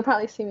 you'll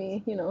probably see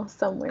me,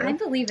 somewhere. I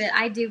believe it.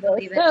 I do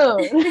believe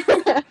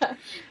it.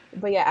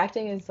 But yeah,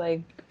 acting is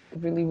like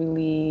really,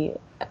 really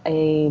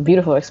a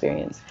beautiful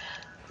experience.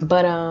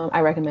 But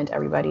I recommend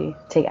everybody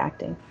take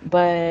acting.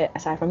 But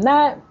aside from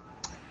that,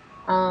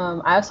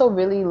 I also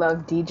really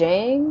love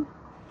DJing.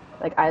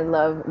 Like I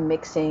love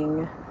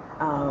mixing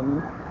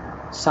um,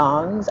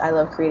 songs. I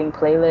love creating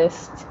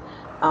playlists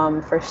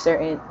for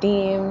certain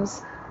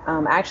themes.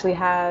 I actually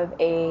have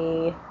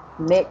a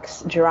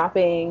mix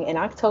dropping in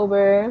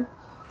October,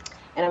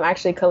 and I'm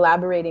actually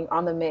collaborating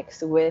on the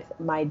mix with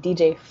my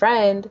DJ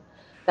friend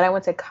that I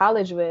went to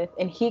college with,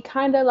 and he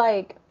kind of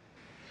like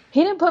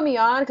he didn't put me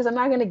on because I'm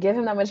not gonna give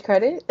him that much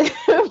credit,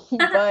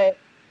 but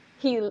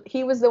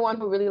he was the one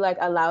who really like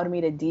allowed me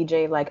to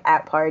DJ like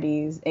at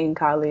parties in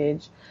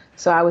college,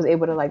 so I was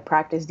able to like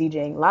practice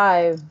DJing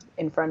live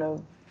in front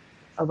of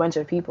a bunch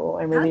of people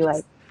and really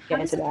like how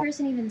get does into a that.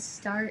 person even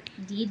start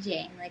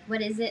DJing? Like,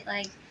 what is it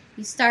like?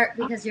 You start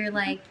because you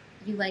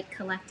like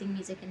collecting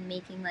music and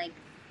making like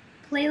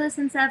playlists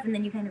and stuff, and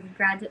then you kind of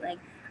graduate. Like,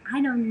 I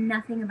know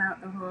nothing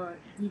about the whole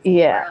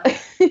DJ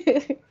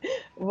world.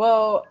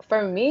 Well,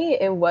 for me,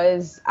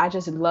 I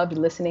just loved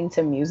listening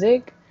to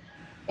music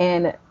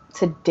and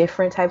to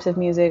different types of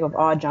music of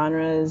all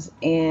genres.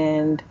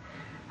 And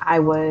I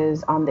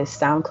was on this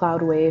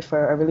SoundCloud wave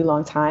for a really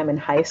long time in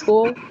high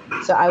school.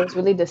 So I was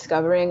really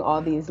discovering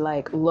all these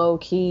like low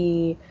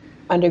key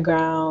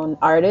underground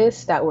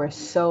artists that were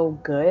so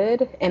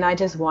good. And I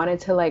just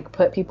wanted to like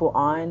put people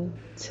on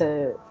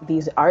to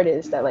these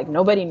artists that like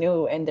nobody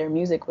knew and their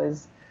music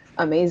was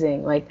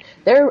amazing. Like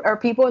there are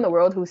people in the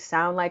world who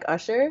sound like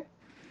Usher,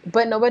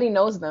 but nobody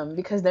knows them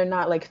because they're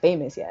not like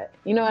famous yet.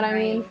 You know what I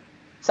mean?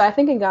 So I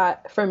think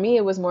for me,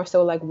 it was more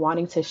so like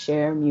wanting to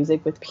share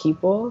music with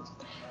people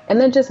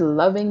and then just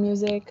loving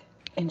music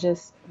and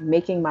just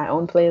making my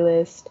own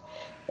playlist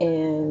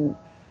and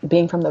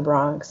being from the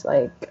Bronx.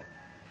 Like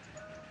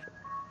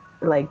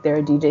there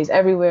are DJs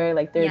everywhere.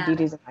 Like there are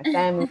DJs in my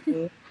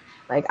family.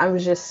 Like I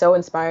was just so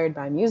inspired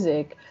by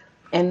music.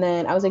 And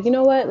then I was like, you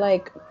know what?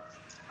 Like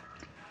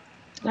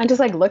I just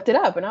like looked it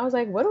up and I was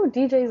like, what do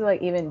DJs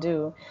like even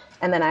do?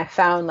 And then I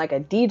found like a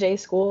DJ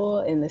school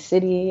in the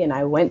city and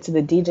I went to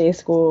the DJ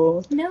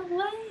school. No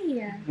way.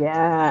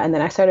 Yeah, and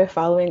then I started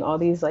following all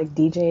these like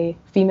female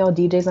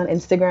DJs on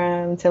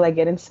Instagram to like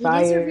get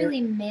inspired. It is a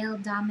really male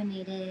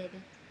dominated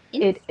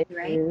industry,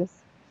 right?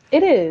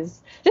 It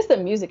is. Just the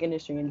music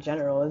industry in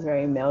general is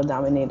very male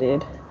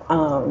dominated.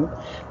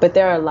 But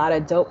there are a lot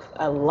of dope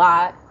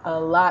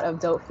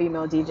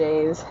female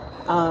DJs.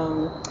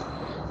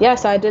 Yeah,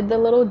 so I did the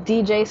little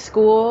DJ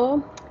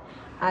school.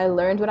 I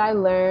learned what I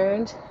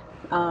learned.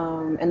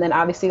 And then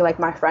obviously like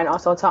my friend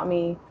also taught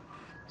me.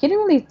 He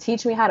didn't really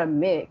teach me how to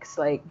mix,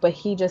 like, but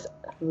he just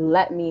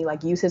let me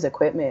like use his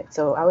equipment.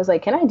 So I was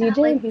like, "Can I DJ?"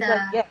 Like and he's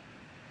like, "Yeah."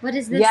 What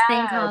is this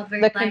thing called?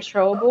 The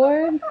control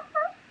board.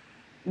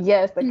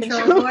 Yes, the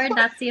control board.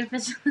 That's the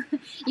official.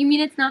 You mean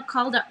it's not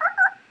called a?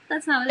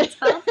 That's not what it's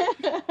called.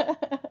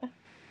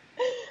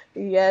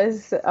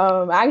 Yes.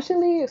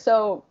 Actually,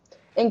 so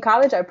in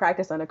college, I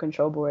practiced on a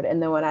control board, and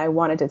then when I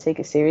wanted to take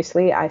it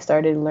seriously, I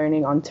started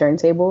learning on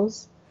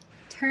turntables.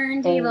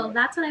 Turntable.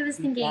 That's what I was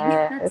thinking.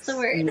 That's the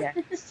word.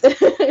 Yes.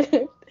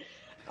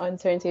 On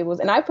turntables,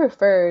 and I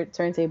prefer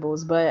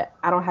turntables, but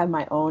I don't have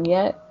my own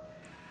yet.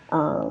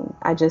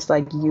 I just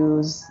like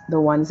use the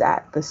ones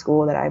at the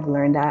school that I've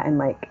learned at, and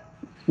like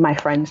my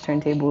friends'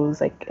 turntables,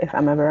 like if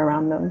I'm ever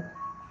around them.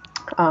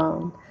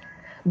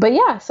 But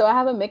yeah, so I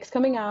have a mix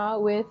coming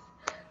out with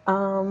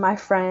my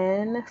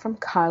friend from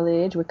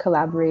college. We're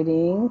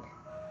collaborating,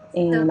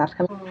 and that's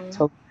coming in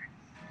October.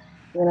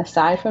 And then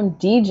aside from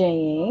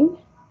DJing,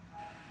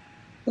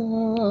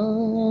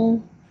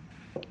 well,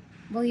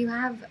 you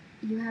have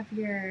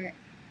your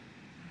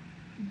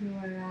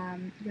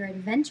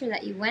adventure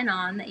that you went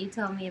on that you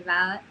told me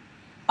about.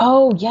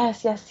 Oh,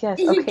 yes, yes, yes.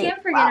 You Okay.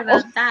 can't forget Wow.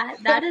 about that.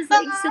 That is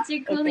like such a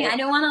cool thing. Okay. I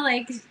don't want to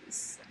like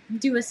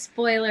do a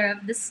spoiler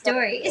of the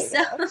story. Yeah, So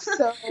yeah.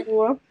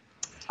 So,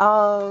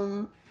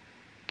 um,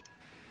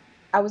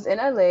 I was in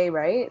LA,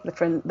 right,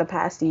 for the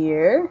past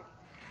year,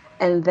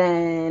 and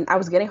then I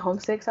was getting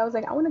homesick. So I was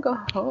like, I want to go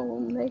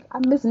home. Like, I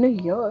miss New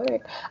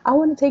York. I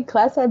want to take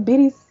class at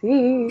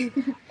BDC.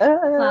 plot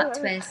Uh,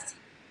 twist,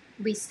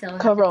 we still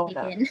haven't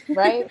Corona, taken.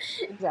 right?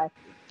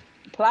 Exactly.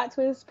 Plot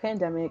twist,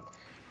 pandemic.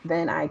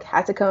 Then I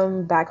had to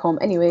come back home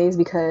anyways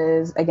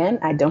because again,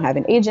 I don't have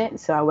an agent,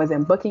 so I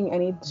wasn't booking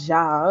any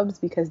jobs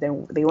because they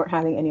weren't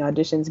having any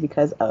auditions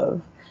because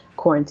of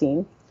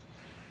quarantine.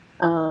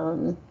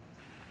 Um,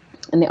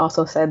 and they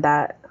also said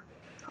that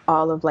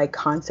all of like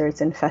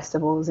concerts and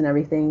festivals and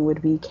everything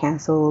would be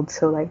canceled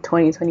till like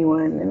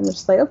 2021, and I'm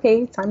just like,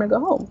 okay, time to go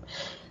home.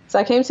 So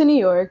I came to New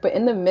York, but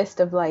in the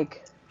midst of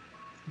like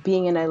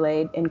being in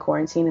LA in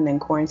quarantine and then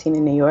quarantine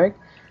in New York,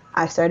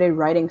 I started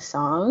writing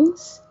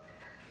songs.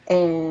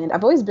 And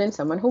I've always been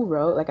someone who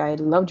wrote, like I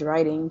loved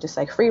writing, just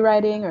like free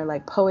writing or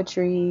like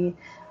poetry.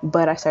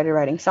 But I started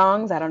writing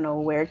songs. I don't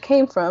know where it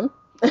came from.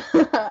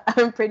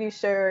 I'm pretty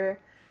sure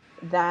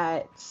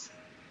that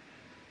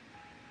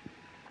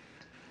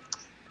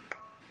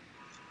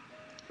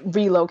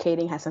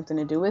relocating has something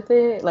to do with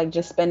it. Like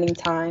just spending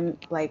time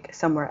like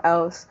somewhere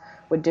else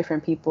with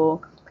different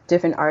people,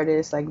 different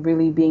artists, like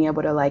really being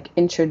able to like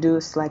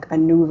introduce like a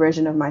new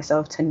version of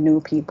myself to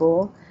new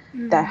people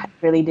that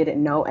really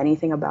didn't know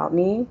anything about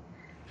me.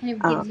 Kind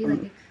of gives you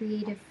like a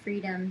creative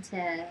freedom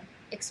to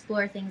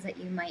explore things that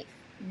you might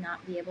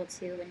not be able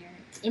to when you're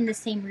in the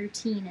same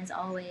routine as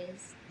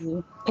always.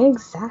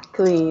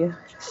 Exactly.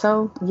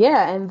 So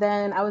yeah, and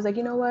then I was like,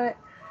 you know what?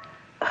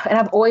 And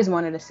I've always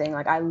wanted to sing.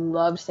 Like I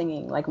loved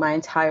singing like my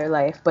entire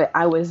life, but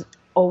I was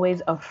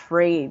always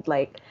afraid,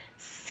 like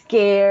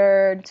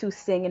scared to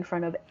sing in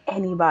front of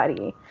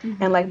anybody.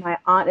 And like my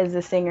aunt is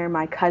a singer,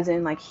 my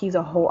cousin, like he's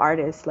a whole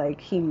artist, like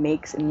he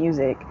makes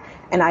music.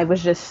 And I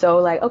was just so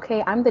like,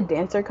 okay, I'm the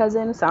dancer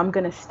cousin, so I'm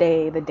gonna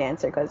stay the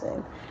dancer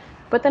cousin.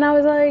 But then I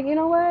was like, you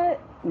know what?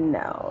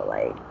 No,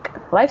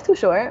 like life's too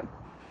short.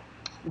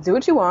 Do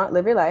what you want,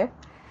 live your life.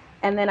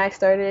 And then I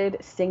started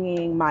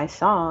singing my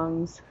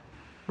songs,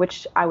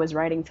 which I was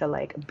writing to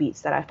like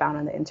beats that I found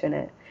on the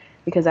internet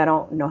because I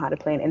don't know how to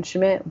play an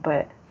instrument,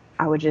 but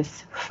I would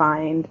just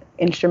find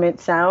instrument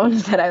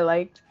sounds that I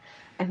liked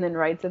and then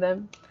write to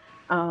them.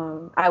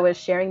 I was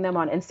sharing them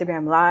on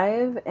Instagram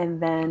Live,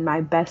 and then my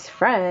best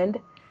friend,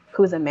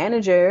 who's a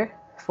manager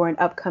for an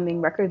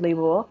upcoming record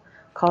label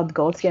called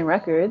Goldskin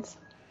Records,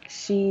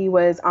 she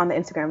was on the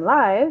Instagram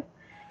Live,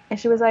 and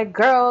she was like,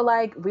 "Girl,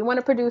 like we want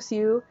to produce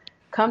you.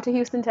 Come to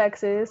Houston,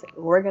 Texas.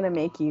 We're gonna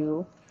make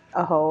you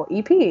a whole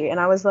EP." And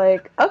I was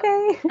like,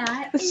 "Okay."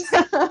 That is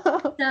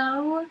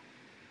so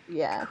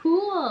Yeah.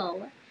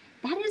 cool.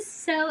 That is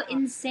so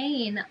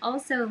insane.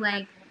 Also,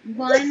 like,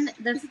 one,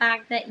 the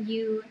fact that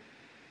you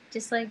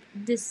just like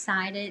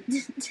decided,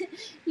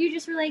 you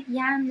just were like,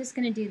 yeah, I'm just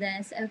gonna do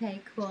this.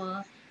 Okay,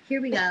 cool.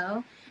 Here we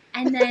go.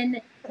 And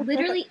then,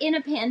 literally in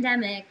a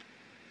pandemic,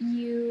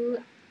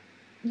 you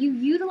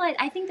utilize.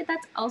 I think that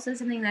that's also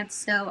something that's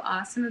so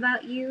awesome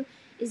about you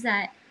is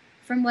that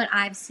from what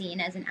I've seen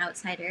as an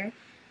outsider,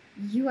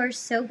 you are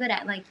so good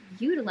at like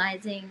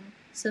utilizing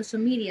social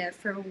media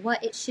for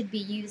what it should be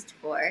used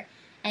for.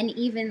 And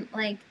even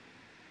like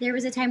there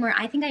was a time where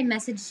I think I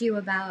messaged you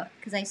about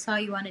because I saw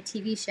you on a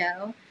TV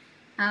show.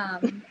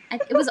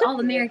 It was All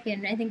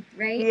American, I think,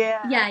 right?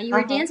 Yeah. You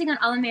were dancing on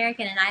All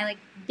American, and I like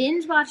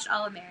binge watched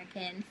All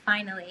American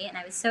finally, and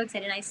I was so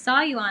excited. I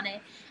saw you on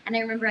it, and I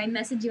remember I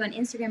messaged you on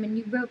Instagram, and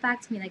you wrote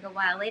back to me like a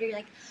while later. You're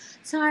like,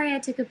 "Sorry, I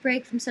took a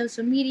break from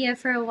social media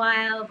for a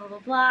while, blah blah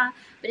blah."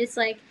 But it's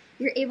like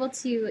you're able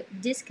to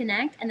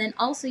disconnect and then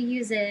also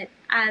use it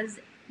as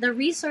the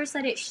resource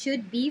that it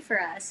should be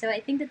for us. So I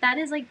think that that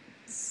is like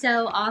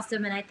so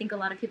awesome, and I think a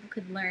lot of people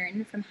could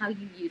learn from how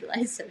you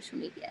utilize social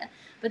media.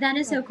 But that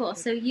is so cool.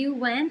 So you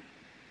went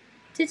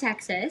to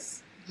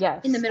Texas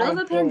in the middle of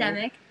a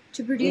pandemic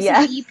to produce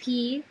an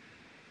EP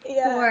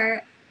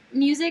for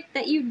music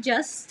that you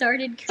just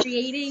started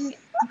creating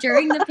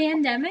during the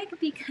pandemic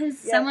because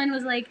someone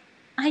was like,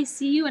 I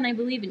see you and I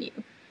believe in you.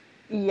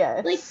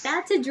 Yes. Like,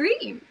 that's a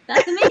dream.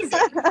 That's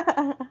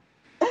amazing.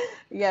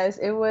 Yes,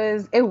 it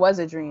was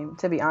a dream,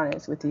 to be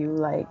honest with you.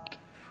 Like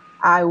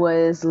I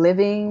was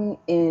living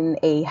in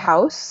a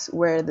house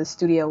where the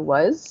studio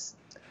was.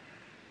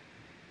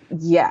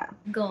 Yeah.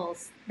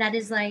 Goals. That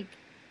is like,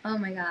 oh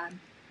my God.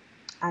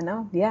 I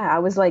know. Yeah. I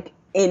was like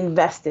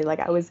invested. Like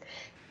I was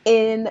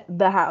in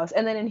the house.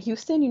 And then in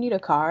Houston, you need a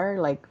car,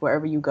 like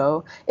wherever you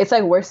go. It's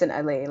like worse than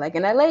LA. Like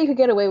in LA, you could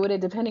get away with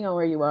it depending on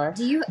where you are.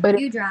 Do you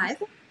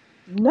drive?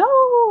 No.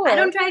 I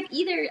don't drive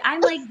either.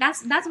 I'm like,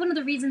 that's one of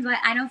the reasons why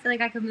I don't feel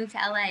like I could move to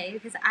LA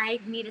because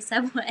I need a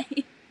subway.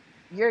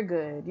 You're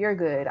good. You're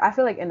good. I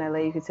feel like in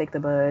LA you could take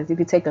the bus, you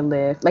could take a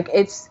Lyft. Like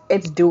it's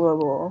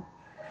doable.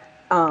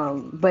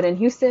 But in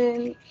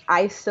Houston,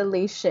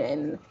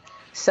 isolation.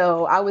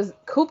 So I was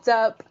cooped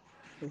up,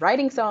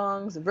 writing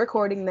songs,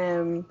 recording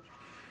them,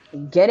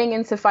 getting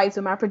into fights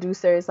with my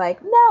producers,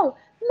 like, no,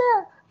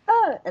 no,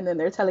 and then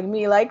they're telling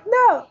me, like,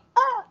 no,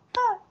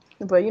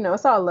 but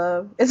it's all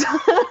love. It's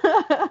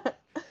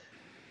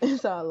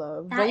it's all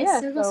love. That But is yeah,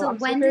 so cool. So I'm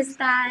when super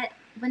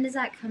does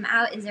that come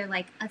out? Is there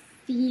like a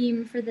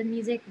theme for the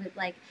music with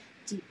like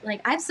I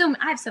have so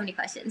many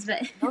questions,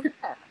 but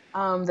okay.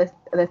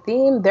 The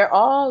theme, they're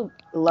all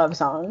love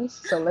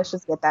songs, so let's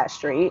just get that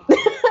straight.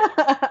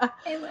 I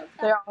love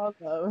that. They're all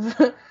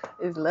love.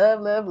 It's love,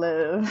 love,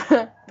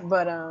 love.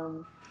 But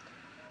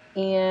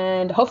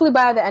and hopefully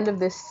by the end of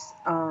this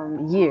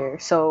year,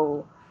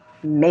 so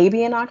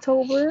maybe in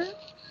October,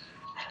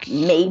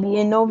 maybe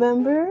in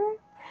November,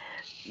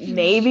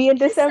 maybe in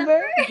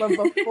December, but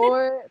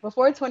before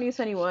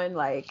 2021,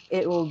 like,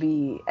 it will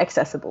be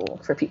accessible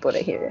for people to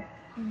hear.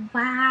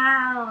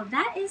 Wow,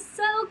 that is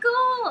so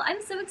cool.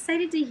 I'm so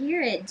excited to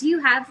hear it. Do you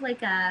have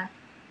like an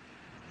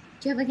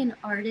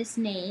artist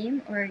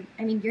name? Or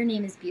I mean, your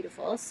name is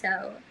beautiful,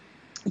 so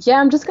Yeah,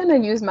 I'm just gonna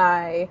use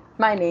my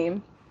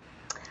name,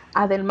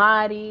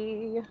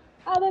 Adelmari.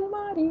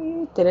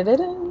 Adelmari.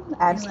 Da-da-da-da.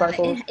 I Add love it.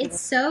 sparkles. It's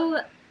so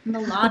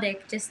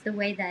melodic, just the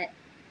way that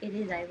it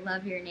is. I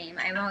love your name.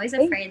 I'm always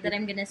Thank afraid you. that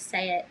I'm gonna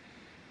say it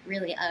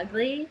really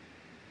ugly.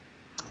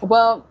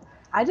 Well,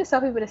 I just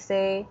tell people to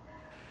say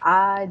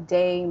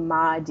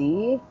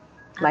Ademadi,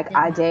 like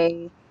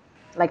Adelmari.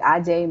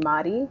 Ade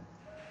Madi.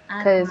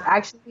 Because Adelmari.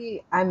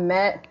 actually, I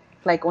met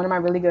like one of my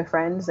really good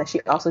friends that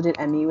she also did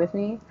ME with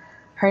me.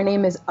 Her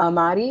name is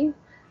Amadi.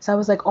 So I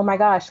was like, oh my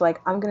gosh,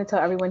 like, I'm going to tell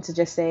everyone to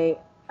just say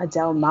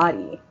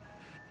Adelmari.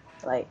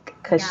 Like,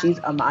 because Yeah, she's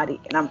Amadi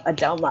and I'm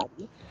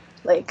Adelmari.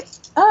 Like,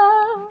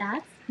 ah.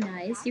 that's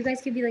nice. You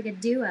guys could be like a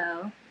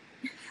duo.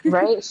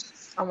 Right?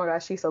 Oh my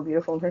gosh, she's so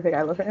beautiful and perfect.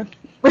 I love her.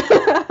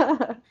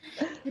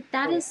 But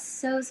that is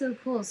so so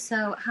cool.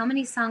 So, how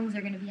many songs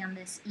are gonna be on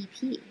this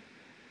EP?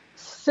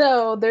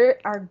 So there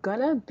are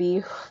gonna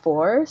be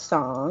 4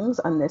 songs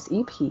on this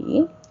EP.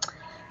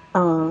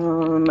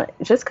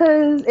 Just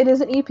because it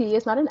is an EP,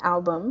 it's not an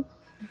album.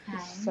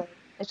 Okay. So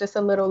it's just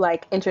a little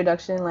like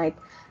introduction, like,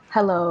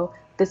 hello,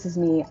 this is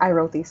me. I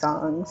wrote these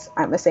songs.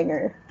 I'm a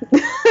singer.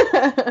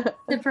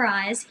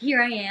 Surprise!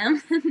 Here I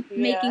am,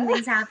 making Yeah.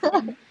 things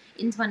happen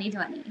in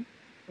 2020.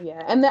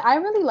 Yeah, and I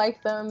really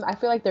like them. I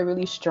feel like they're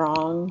really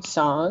strong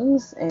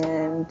songs,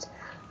 and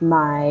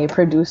my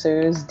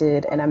producers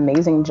did an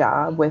amazing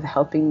job with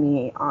helping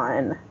me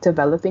on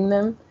developing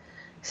them.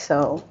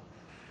 So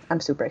I'm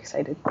super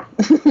excited.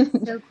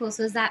 So cool.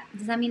 So does that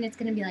mean it's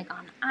gonna be like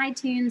on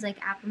iTunes, like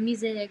Apple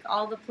Music,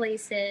 all the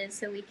places,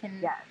 so we can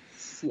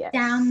Yes, yes.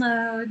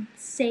 download,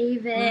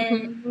 save it,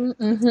 stream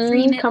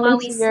Mm-hmm. it Coming while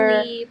to we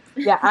your sleep?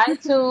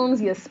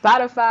 iTunes, your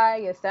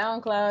Spotify, your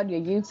SoundCloud,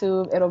 your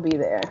YouTube. It'll be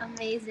there.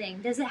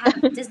 Amazing. Does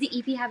the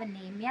EP have a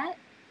name yet?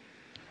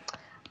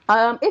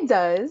 It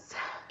does,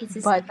 It's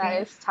a but that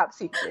secret. is top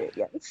secret.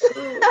 Yes.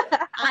 Ooh,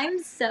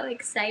 I'm so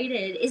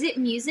excited. Is it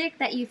music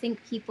that you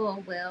think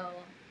people will,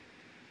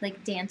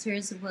 like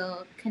dancers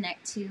will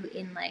connect to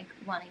in like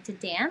wanting to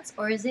dance?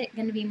 Or is it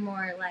going to be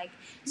more like,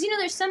 because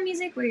there's some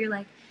music where you're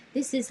like,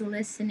 this is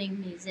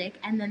listening music,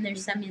 and then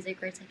there's some music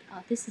where it's like,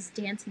 oh, this is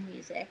dancing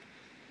music.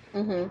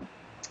 Mm-hmm.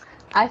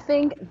 I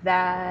think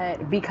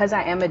that because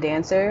I am a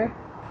dancer,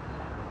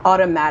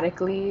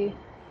 automatically,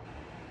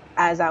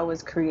 as I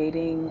was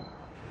creating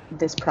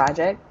this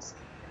project,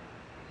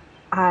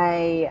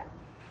 I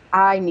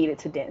needed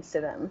to dance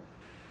to them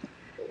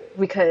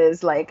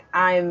because, like,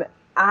 I'm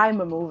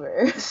a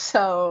mover.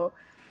 So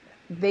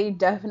they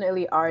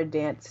definitely are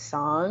dance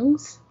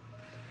songs.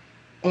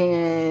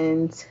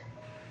 And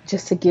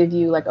just to give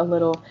you like a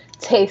little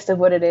taste of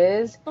what it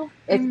is, Oh,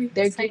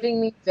 they're giving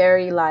me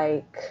very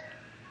like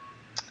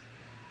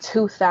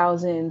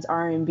 2000s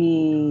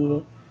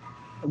R&B,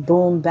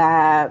 boom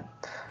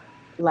bap,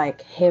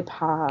 like hip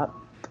hop,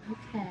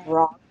 Okay.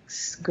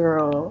 rocks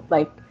girl,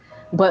 like,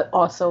 but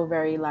also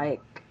very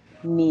like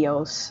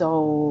neo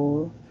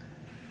soul.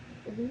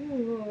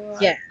 Ooh,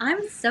 Yeah.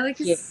 I'm so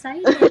Yeah.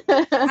 excited.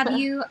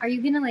 Are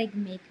you gonna like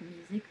make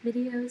music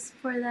videos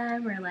for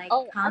them, or like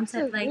Oh,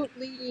 concept like,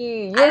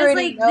 absolutely. You I was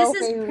already like, this know,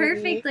 is Haley.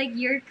 perfect. Like,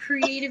 your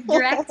creative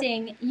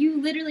directing,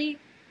 you literally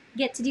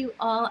get to do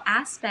all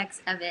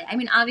aspects of it. I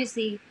mean,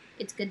 obviously,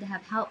 it's good to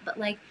have help, but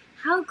like,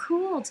 how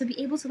cool to be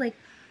able to like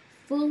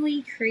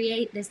fully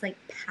create this like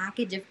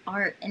package of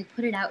art and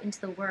put it out into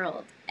the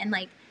world and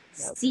like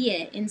Yep. see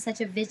it in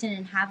such a vision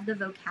and have the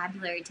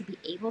vocabulary to be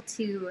able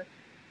to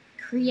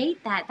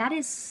create that. That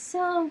is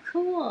so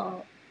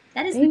cool.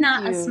 That is Thank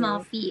not a small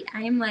you. feat.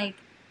 I am like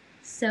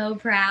so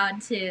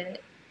proud to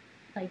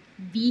like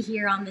be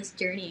here on this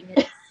journey and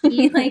get to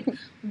see like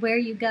where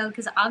you go,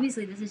 because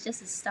obviously this is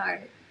just a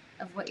start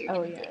of what you're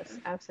Oh, gonna yes,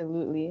 do.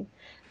 absolutely.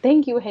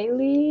 Thank you,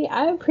 Haley.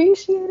 I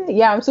appreciate it.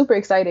 Yeah, I'm super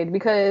excited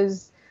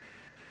because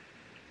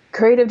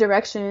creative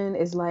direction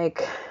is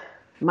like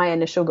my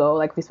initial goal,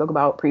 like we spoke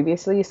about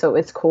previously. So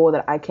it's cool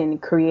that I can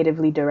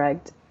creatively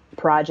direct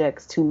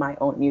projects to my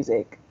own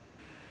music.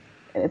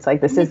 And it's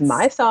like, this And is it's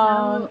my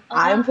song. so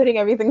I'm putting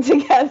everything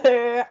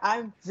together.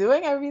 I'm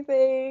doing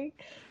everything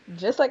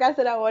just like I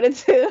said I wanted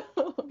to.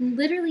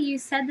 literally, you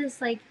said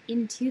this like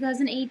in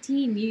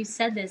 2018. You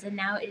said this, and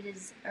now it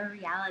is a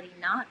reality.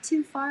 Not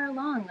too far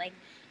along. Like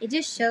it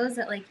just shows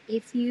that like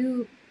if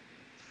you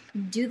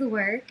do the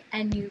work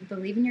and you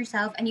believe in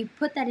yourself and you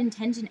put that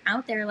intention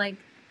out there, like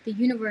the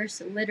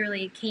universe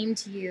literally came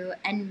to you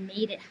and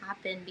made it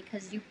happen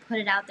because you put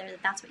it out there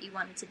that that's what you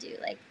wanted to do.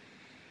 Like,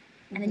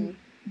 and then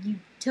you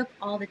took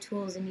all the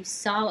tools and you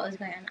saw what was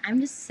going on. I'm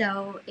just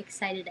so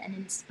excited and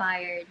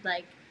inspired.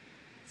 Like,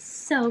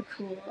 so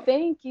cool.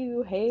 Thank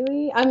you,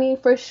 Haley. I mean,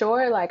 for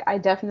sure, like I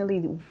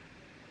definitely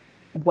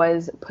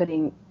was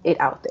putting it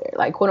out there,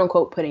 like quote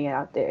unquote putting it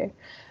out there.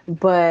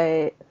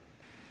 But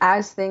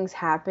as things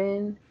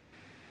happen,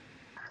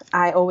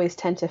 I always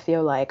tend to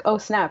feel like, oh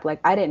snap, like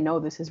I didn't know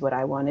this is what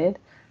I wanted.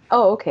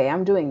 Oh, okay,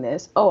 I'm doing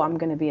this. Oh, I'm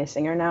gonna be a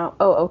singer now.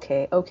 Oh,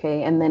 okay,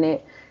 okay. And then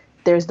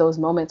there's those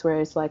moments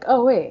where it's like,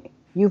 oh wait,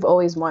 you've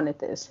always wanted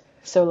this.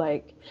 So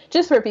like,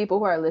 just for people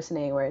who are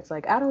listening, where it's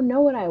like, I don't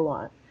know what I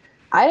want.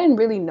 I didn't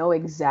really know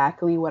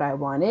exactly what I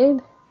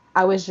wanted.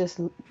 I was just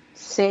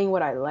saying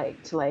what I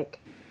liked. Like,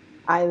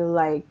 I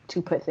like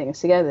to put things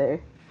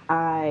together.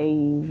 I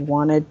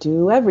want to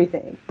do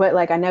everything. But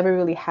like, I never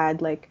really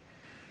had like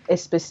a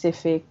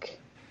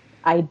specific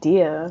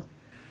idea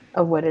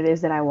of what it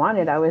is that I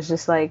wanted. I was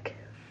just like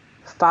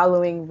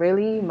following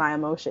really my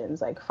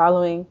emotions, like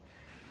following,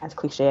 as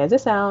cliche as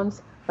it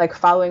sounds, like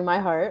following my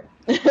heart.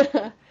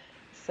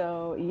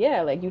 So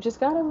yeah, like you just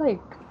gotta like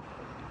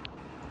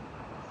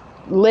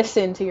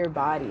listen to your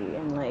body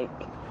and like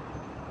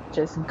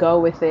just go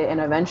with it, and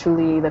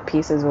eventually the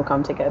pieces will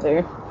come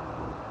together.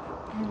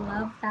 I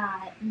love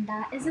that. And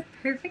that is a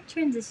perfect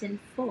transition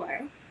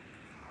for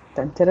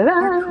Dun, da, da, da.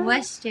 our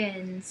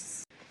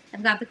questions.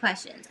 I've got the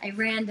questions. I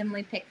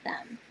randomly picked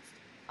them.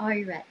 Are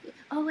you ready?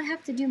 Oh, I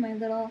have to do my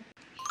little...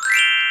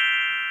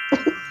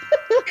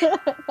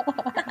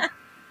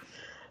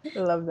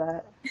 Love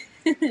that.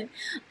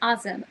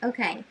 Awesome.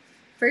 Okay.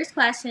 First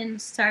question,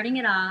 starting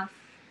it off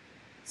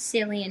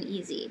silly and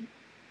easy.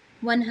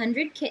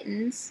 100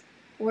 kittens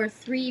or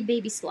 3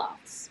 baby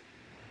sloths?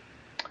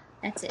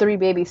 That's it. 3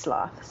 baby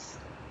sloths.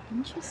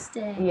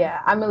 Interesting.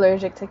 Yeah, I'm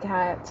allergic to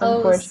cats, Oh,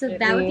 unfortunately. so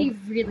that would be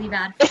really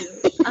bad for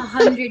you.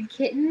 100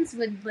 kittens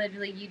would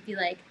literally, you'd be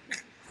like...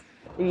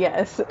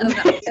 Yes. Oh,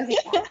 God.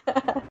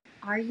 Okay.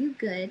 Are you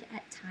good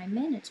at time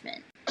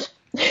management?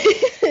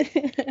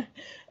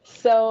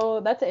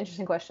 So that's an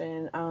interesting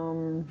question.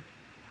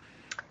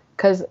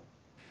 Because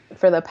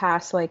for the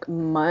past like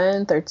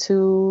month or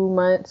 2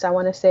 months, I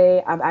want to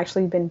say, I've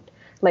actually been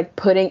like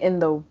putting in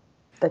the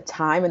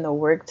time and the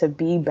work to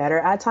be better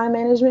at time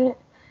management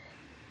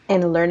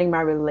and learning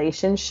my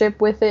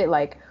relationship with it.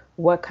 Like,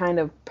 what kind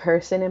of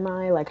person am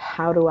I? Like,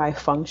 how do I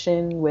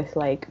function with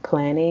like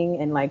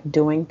planning and like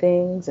doing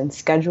things and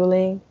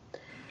scheduling?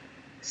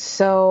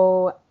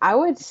 So I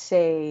would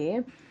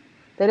say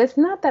that it's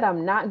not that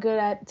I'm not good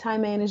at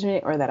time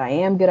management or that I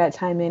am good at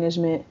time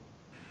management,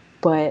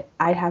 but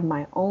I have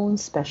my own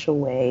special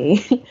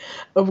way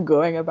of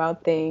going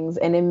about things.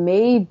 And it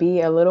may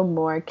be a little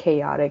more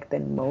chaotic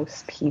than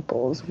most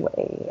people's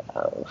way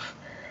of,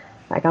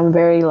 like, I'm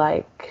very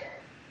like,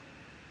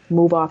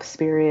 move off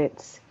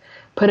spirits,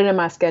 put it in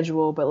my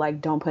schedule, but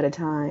like, don't put a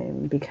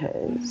time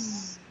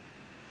because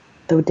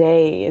the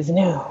day is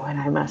new and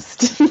I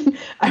must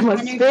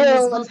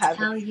energies will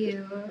tell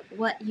you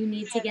what you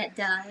need to get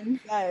done.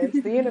 Yes,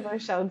 the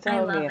universe shall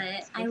tell me. I love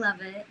it. I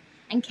love it.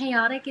 And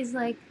chaotic is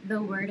like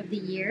the word of the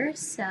year,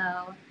 so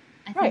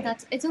I think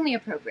it's only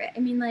appropriate. I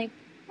mean, like,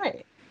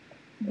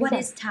 what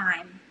is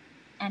time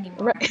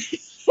anymore?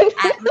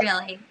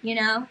 Really, you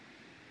know,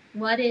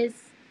 what is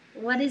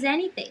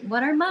anything?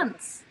 What are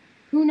months?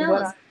 Who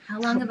knows? How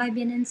long have I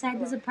been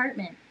inside this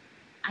apartment?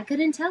 I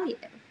couldn't tell you.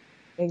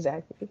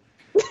 Exactly.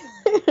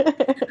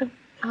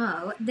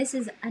 Oh, this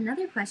is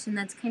another question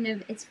that's kind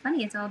of, it's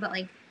funny. It's all about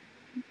like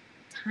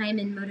time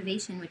and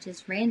motivation, which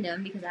is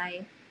random because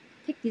I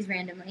picked these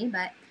randomly,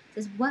 but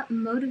it says, what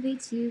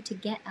motivates you to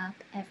get up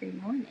every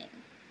morning?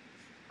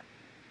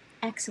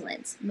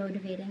 Excellence.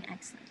 Motivating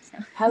excellence. No.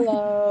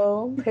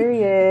 Hello,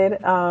 period.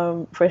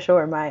 For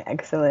sure, my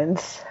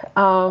excellence.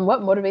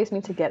 What motivates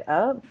me to get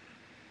up?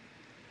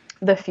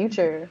 The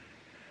future.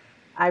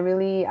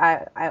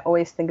 I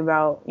always think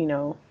about, you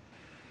know,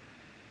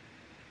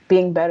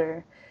 being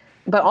better,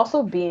 but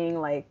also being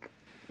like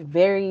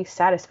very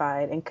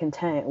satisfied and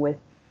content with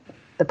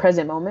the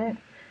present moment.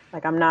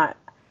 Like, I'm not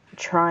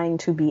trying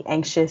to be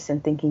anxious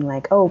and thinking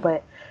like, oh,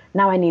 but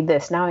now I need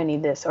this,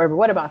 or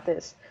what about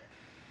this?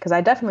 Because I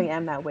definitely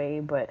am that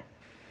way, but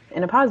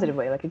in a positive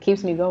way. Like, it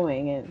keeps me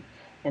going,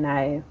 and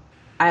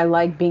I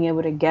like being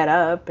able to get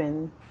up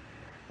and,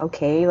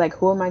 okay, like,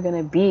 who am I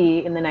gonna be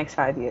in the next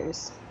 5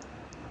 years?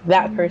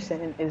 That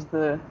person is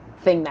the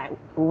thing that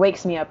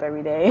wakes me up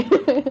every day.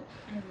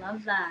 I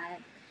love that.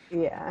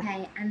 Yeah.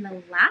 Okay, and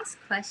the last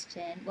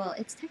question, well,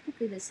 it's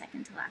technically the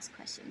second to last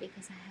question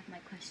because I have my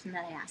question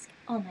that I ask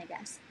all my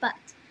guests, but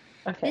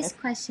this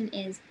question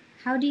is,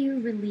 how do you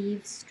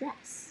relieve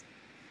stress?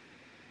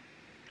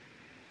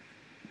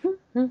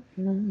 I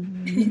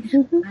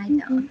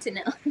don't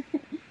know.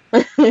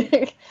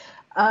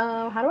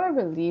 How do I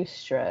relieve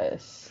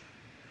stress?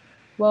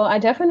 Well, I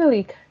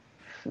definitely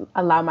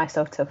allow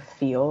myself to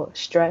feel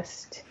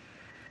stressed.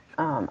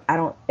 I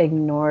don't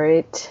ignore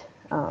it.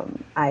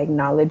 I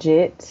acknowledge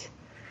it.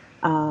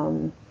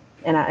 Um,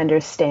 and I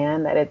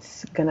understand that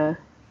it's gonna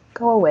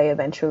go away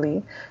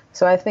eventually.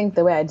 So I think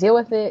the way I deal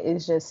with it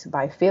is just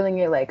by feeling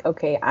it like,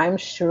 okay, I'm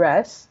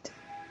stressed.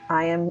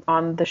 I am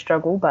on the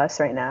struggle bus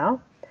right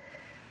now.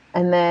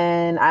 And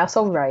then I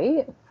also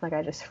write, like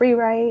I just free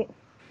write.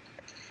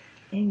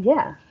 And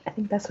yeah, I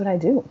think that's what I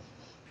do.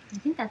 I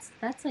think that's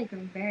like a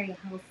very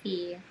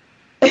healthy,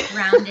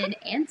 grounded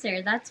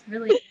answer. That's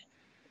really.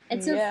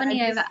 It's so Yeah, I funny.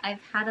 just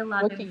I've had a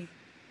lot of looking.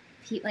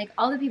 like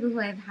all the people who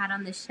I've had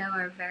on the show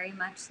are very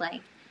much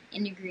like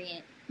in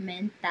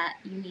agreement that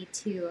you need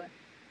to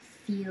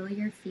feel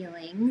your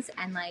feelings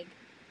and like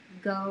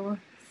go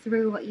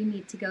through what you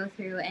need to go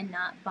through and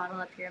not bottle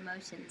up your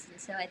emotions.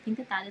 And so I think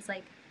that that is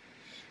like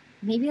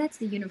maybe that's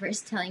the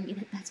universe telling me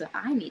that that's what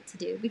I need to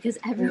do because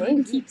everyone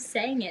Maybe. keeps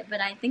saying it, but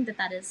I think that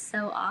that is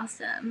so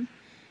awesome.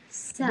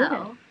 Yeah.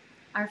 So,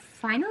 our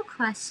final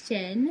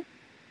question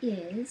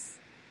is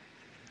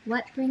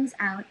what brings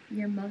out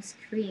your most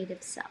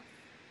creative self?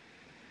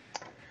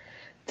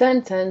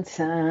 Dun dun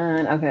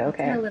dun. Okay, I'll do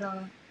okay. a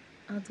little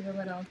I'll do a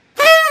little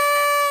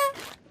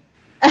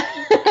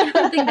I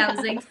don't think that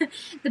was like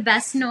the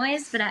best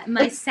noise, but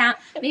my sound.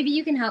 Maybe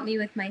you can help me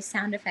with my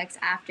sound effects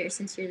after,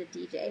 since you're the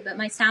DJ. But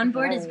my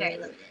soundboard is very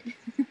Right.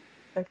 limited.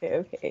 Okay,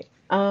 okay.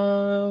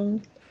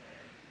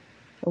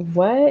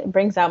 What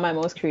brings out my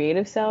most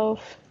creative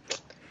self?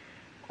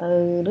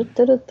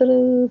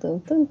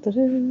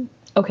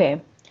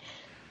 Okay.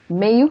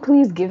 May you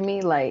please give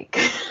me like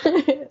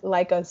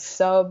like a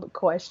sub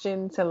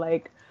question to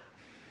like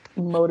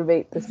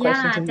motivate this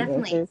question Yeah, to be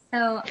definitely. answered?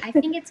 So I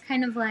think it's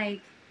kind of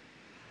like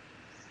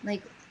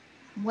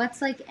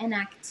what's like an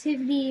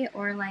activity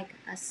or like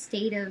a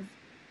state of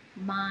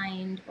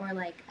mind or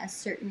like a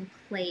certain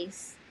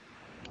place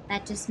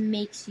that just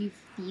makes you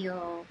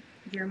feel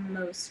your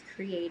most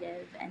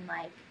creative and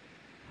like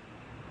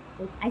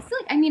I feel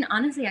like I mean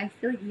honestly I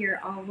feel like you're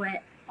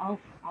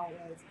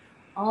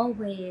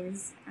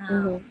always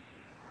Hmm.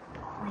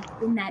 like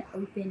in that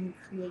open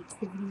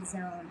creativity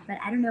zone. But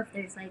I don't know if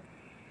there's like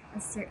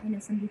a certain, you know,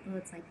 some people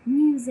it's like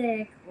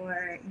music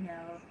or, you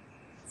know,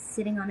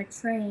 sitting on a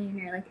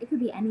train or like it could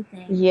be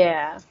anything.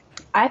 Yeah.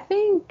 I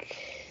think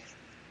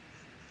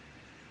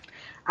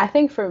I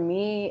think for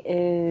me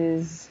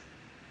is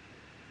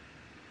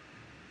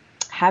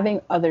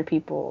having other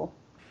people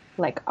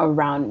like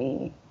around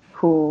me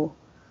who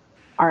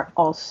are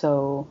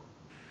also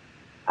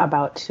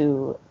about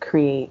to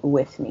create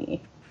with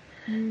me.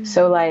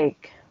 So Mm.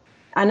 like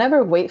I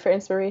never wait for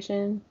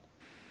inspiration.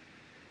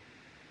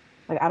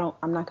 Like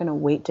I'm not going to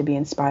wait to be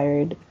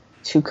inspired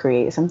to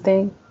create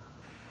something.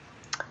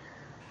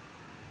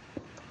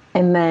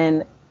 And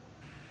then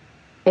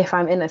if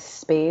I'm in a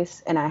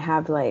space and I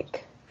have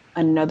like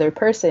another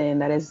person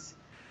that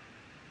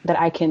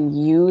I can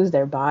use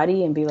their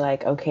body and be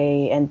like,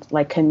 okay, and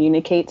like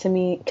communicate to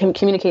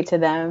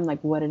them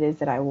like what it is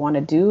that I want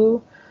to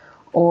do,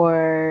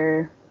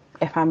 or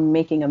if I'm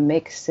making a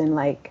mix and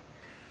like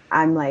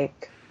I'm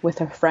like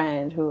with a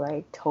friend who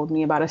like told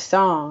me about a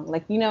song,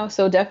 like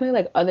so definitely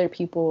like other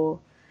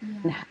people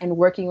Yeah. and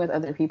working with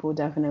other people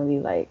definitely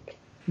like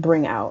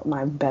bring out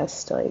my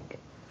best like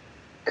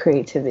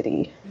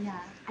creativity. Yeah.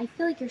 I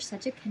feel like you're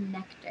such a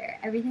connector.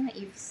 Everything that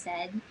you've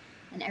said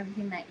and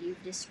everything that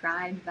you've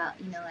described about,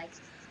 you know, like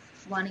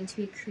wanting to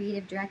be a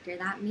creative director,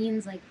 that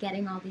means like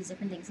getting all these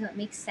different things. So it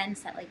makes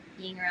sense that like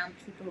being around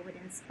people would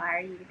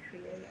inspire you to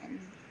create and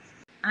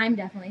I'm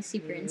definitely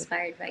super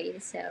inspired by you.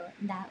 So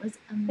that was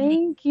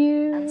amazing. Thank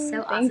That was so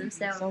you. Thank awesome. you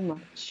So so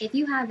much. if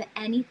you have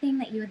anything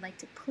that you would like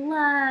to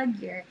plug,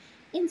 your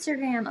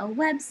Instagram, a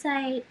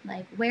website,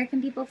 like where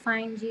can people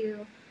find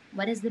you?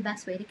 What is the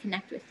best way to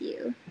connect with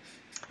you?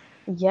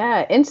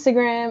 Yeah,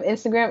 Instagram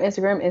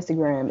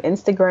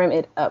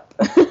it up.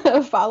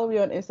 Follow me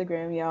on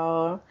Instagram,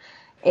 y'all.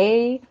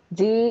 Adelmari__.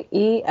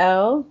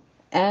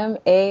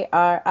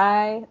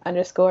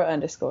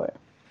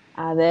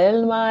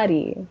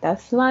 Adelmari.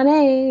 That's my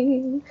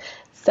name.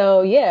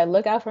 So yeah,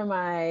 look out for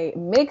my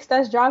mix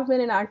that's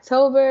dropping in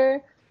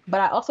October. But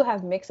I also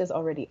have mixes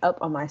already up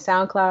on my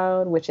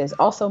SoundCloud, which is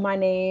also my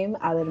name,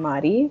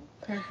 Adelmari.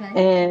 Perfect.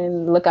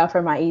 And look out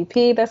for my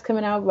EP that's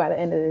coming out by the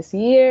end of this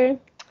year.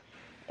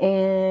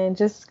 And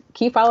just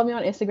keep following me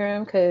on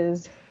Instagram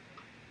because,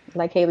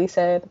 like Haley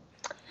said,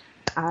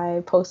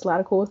 I post a lot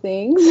of cool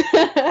things,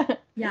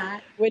 Yeah,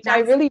 which I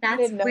really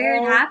that's didn't where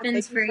it know. But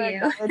happens thank you for for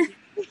you.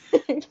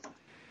 acknowledging.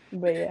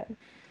 But yeah,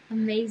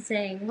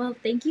 Amazing. Well,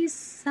 thank you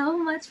so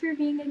much for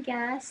being a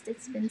guest.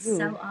 It's been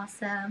so you.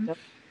 awesome.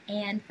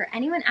 And for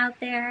anyone out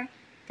there,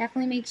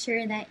 definitely make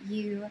sure that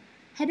you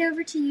head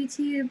over to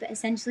YouTube,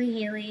 Essentially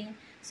Haley,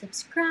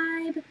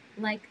 subscribe,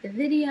 like the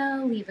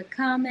video, leave a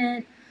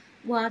comment,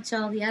 watch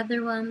all the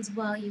other ones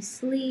while you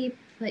sleep,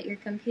 put your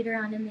computer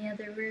on in the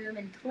other room,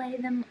 and play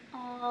them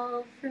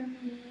all for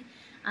me.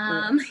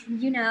 Yeah.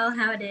 You know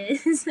how it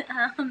is.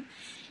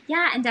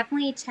 Yeah, and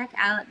definitely check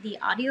out the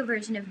audio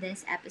version of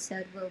this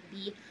episode will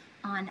be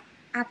on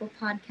Apple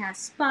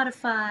Podcasts,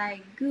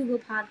 Spotify, Google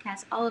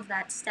Podcasts, all of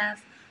that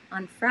stuff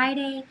on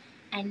Friday.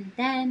 And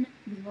then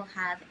we will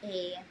have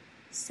a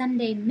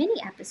Sunday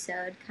mini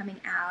episode coming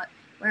out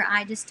where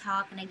I just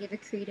talk and I give a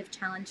creative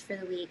challenge for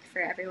the week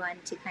for everyone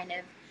to kind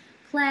of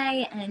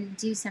play and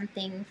do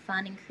something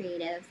fun and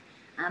creative.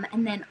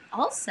 And then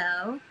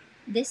also,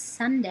 this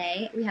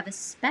Sunday, we have a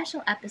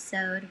special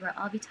episode where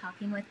I'll be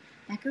talking with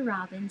Becca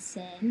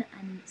Robinson,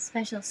 a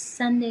special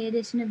Sunday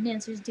edition of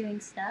Dancers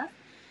Doing Stuff.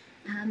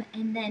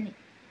 And then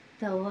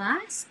the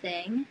last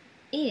thing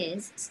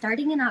is,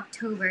 starting in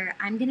October,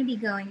 I'm going to be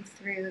going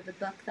through the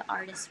book The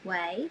Artist's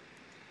Way.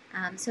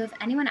 So if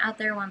anyone out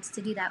there wants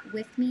to do that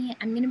with me,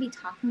 I'm going to be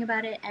talking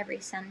about it every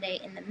Sunday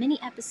in the mini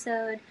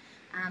episode.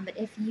 But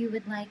if you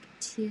would like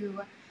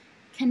to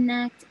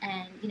connect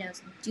and,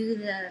 do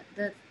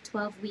the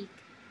 12-week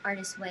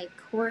Artist's Way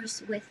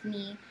course with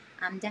me,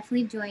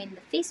 definitely join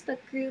the Facebook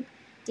group,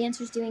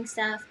 Dancers Doing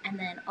Stuff. And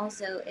then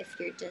also, if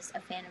you're just a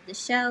fan of the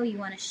show, you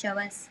want to show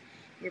us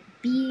your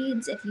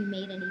beads, if you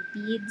made any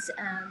beads,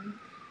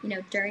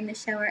 during the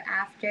show or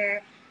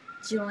after,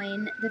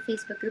 join the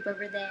Facebook group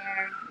over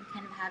there. We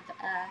kind of have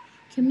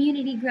a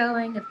community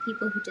growing of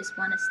people who just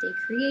want to stay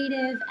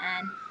creative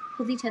and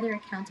hold each other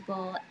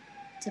accountable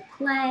to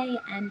play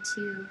and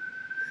to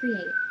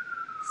create.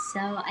 So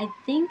I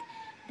think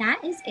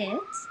that is it.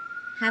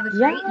 Have a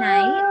great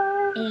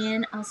night,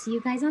 and I'll see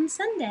you guys on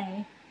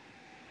Sunday.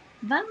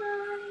 Bye.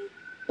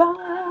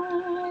 Bye.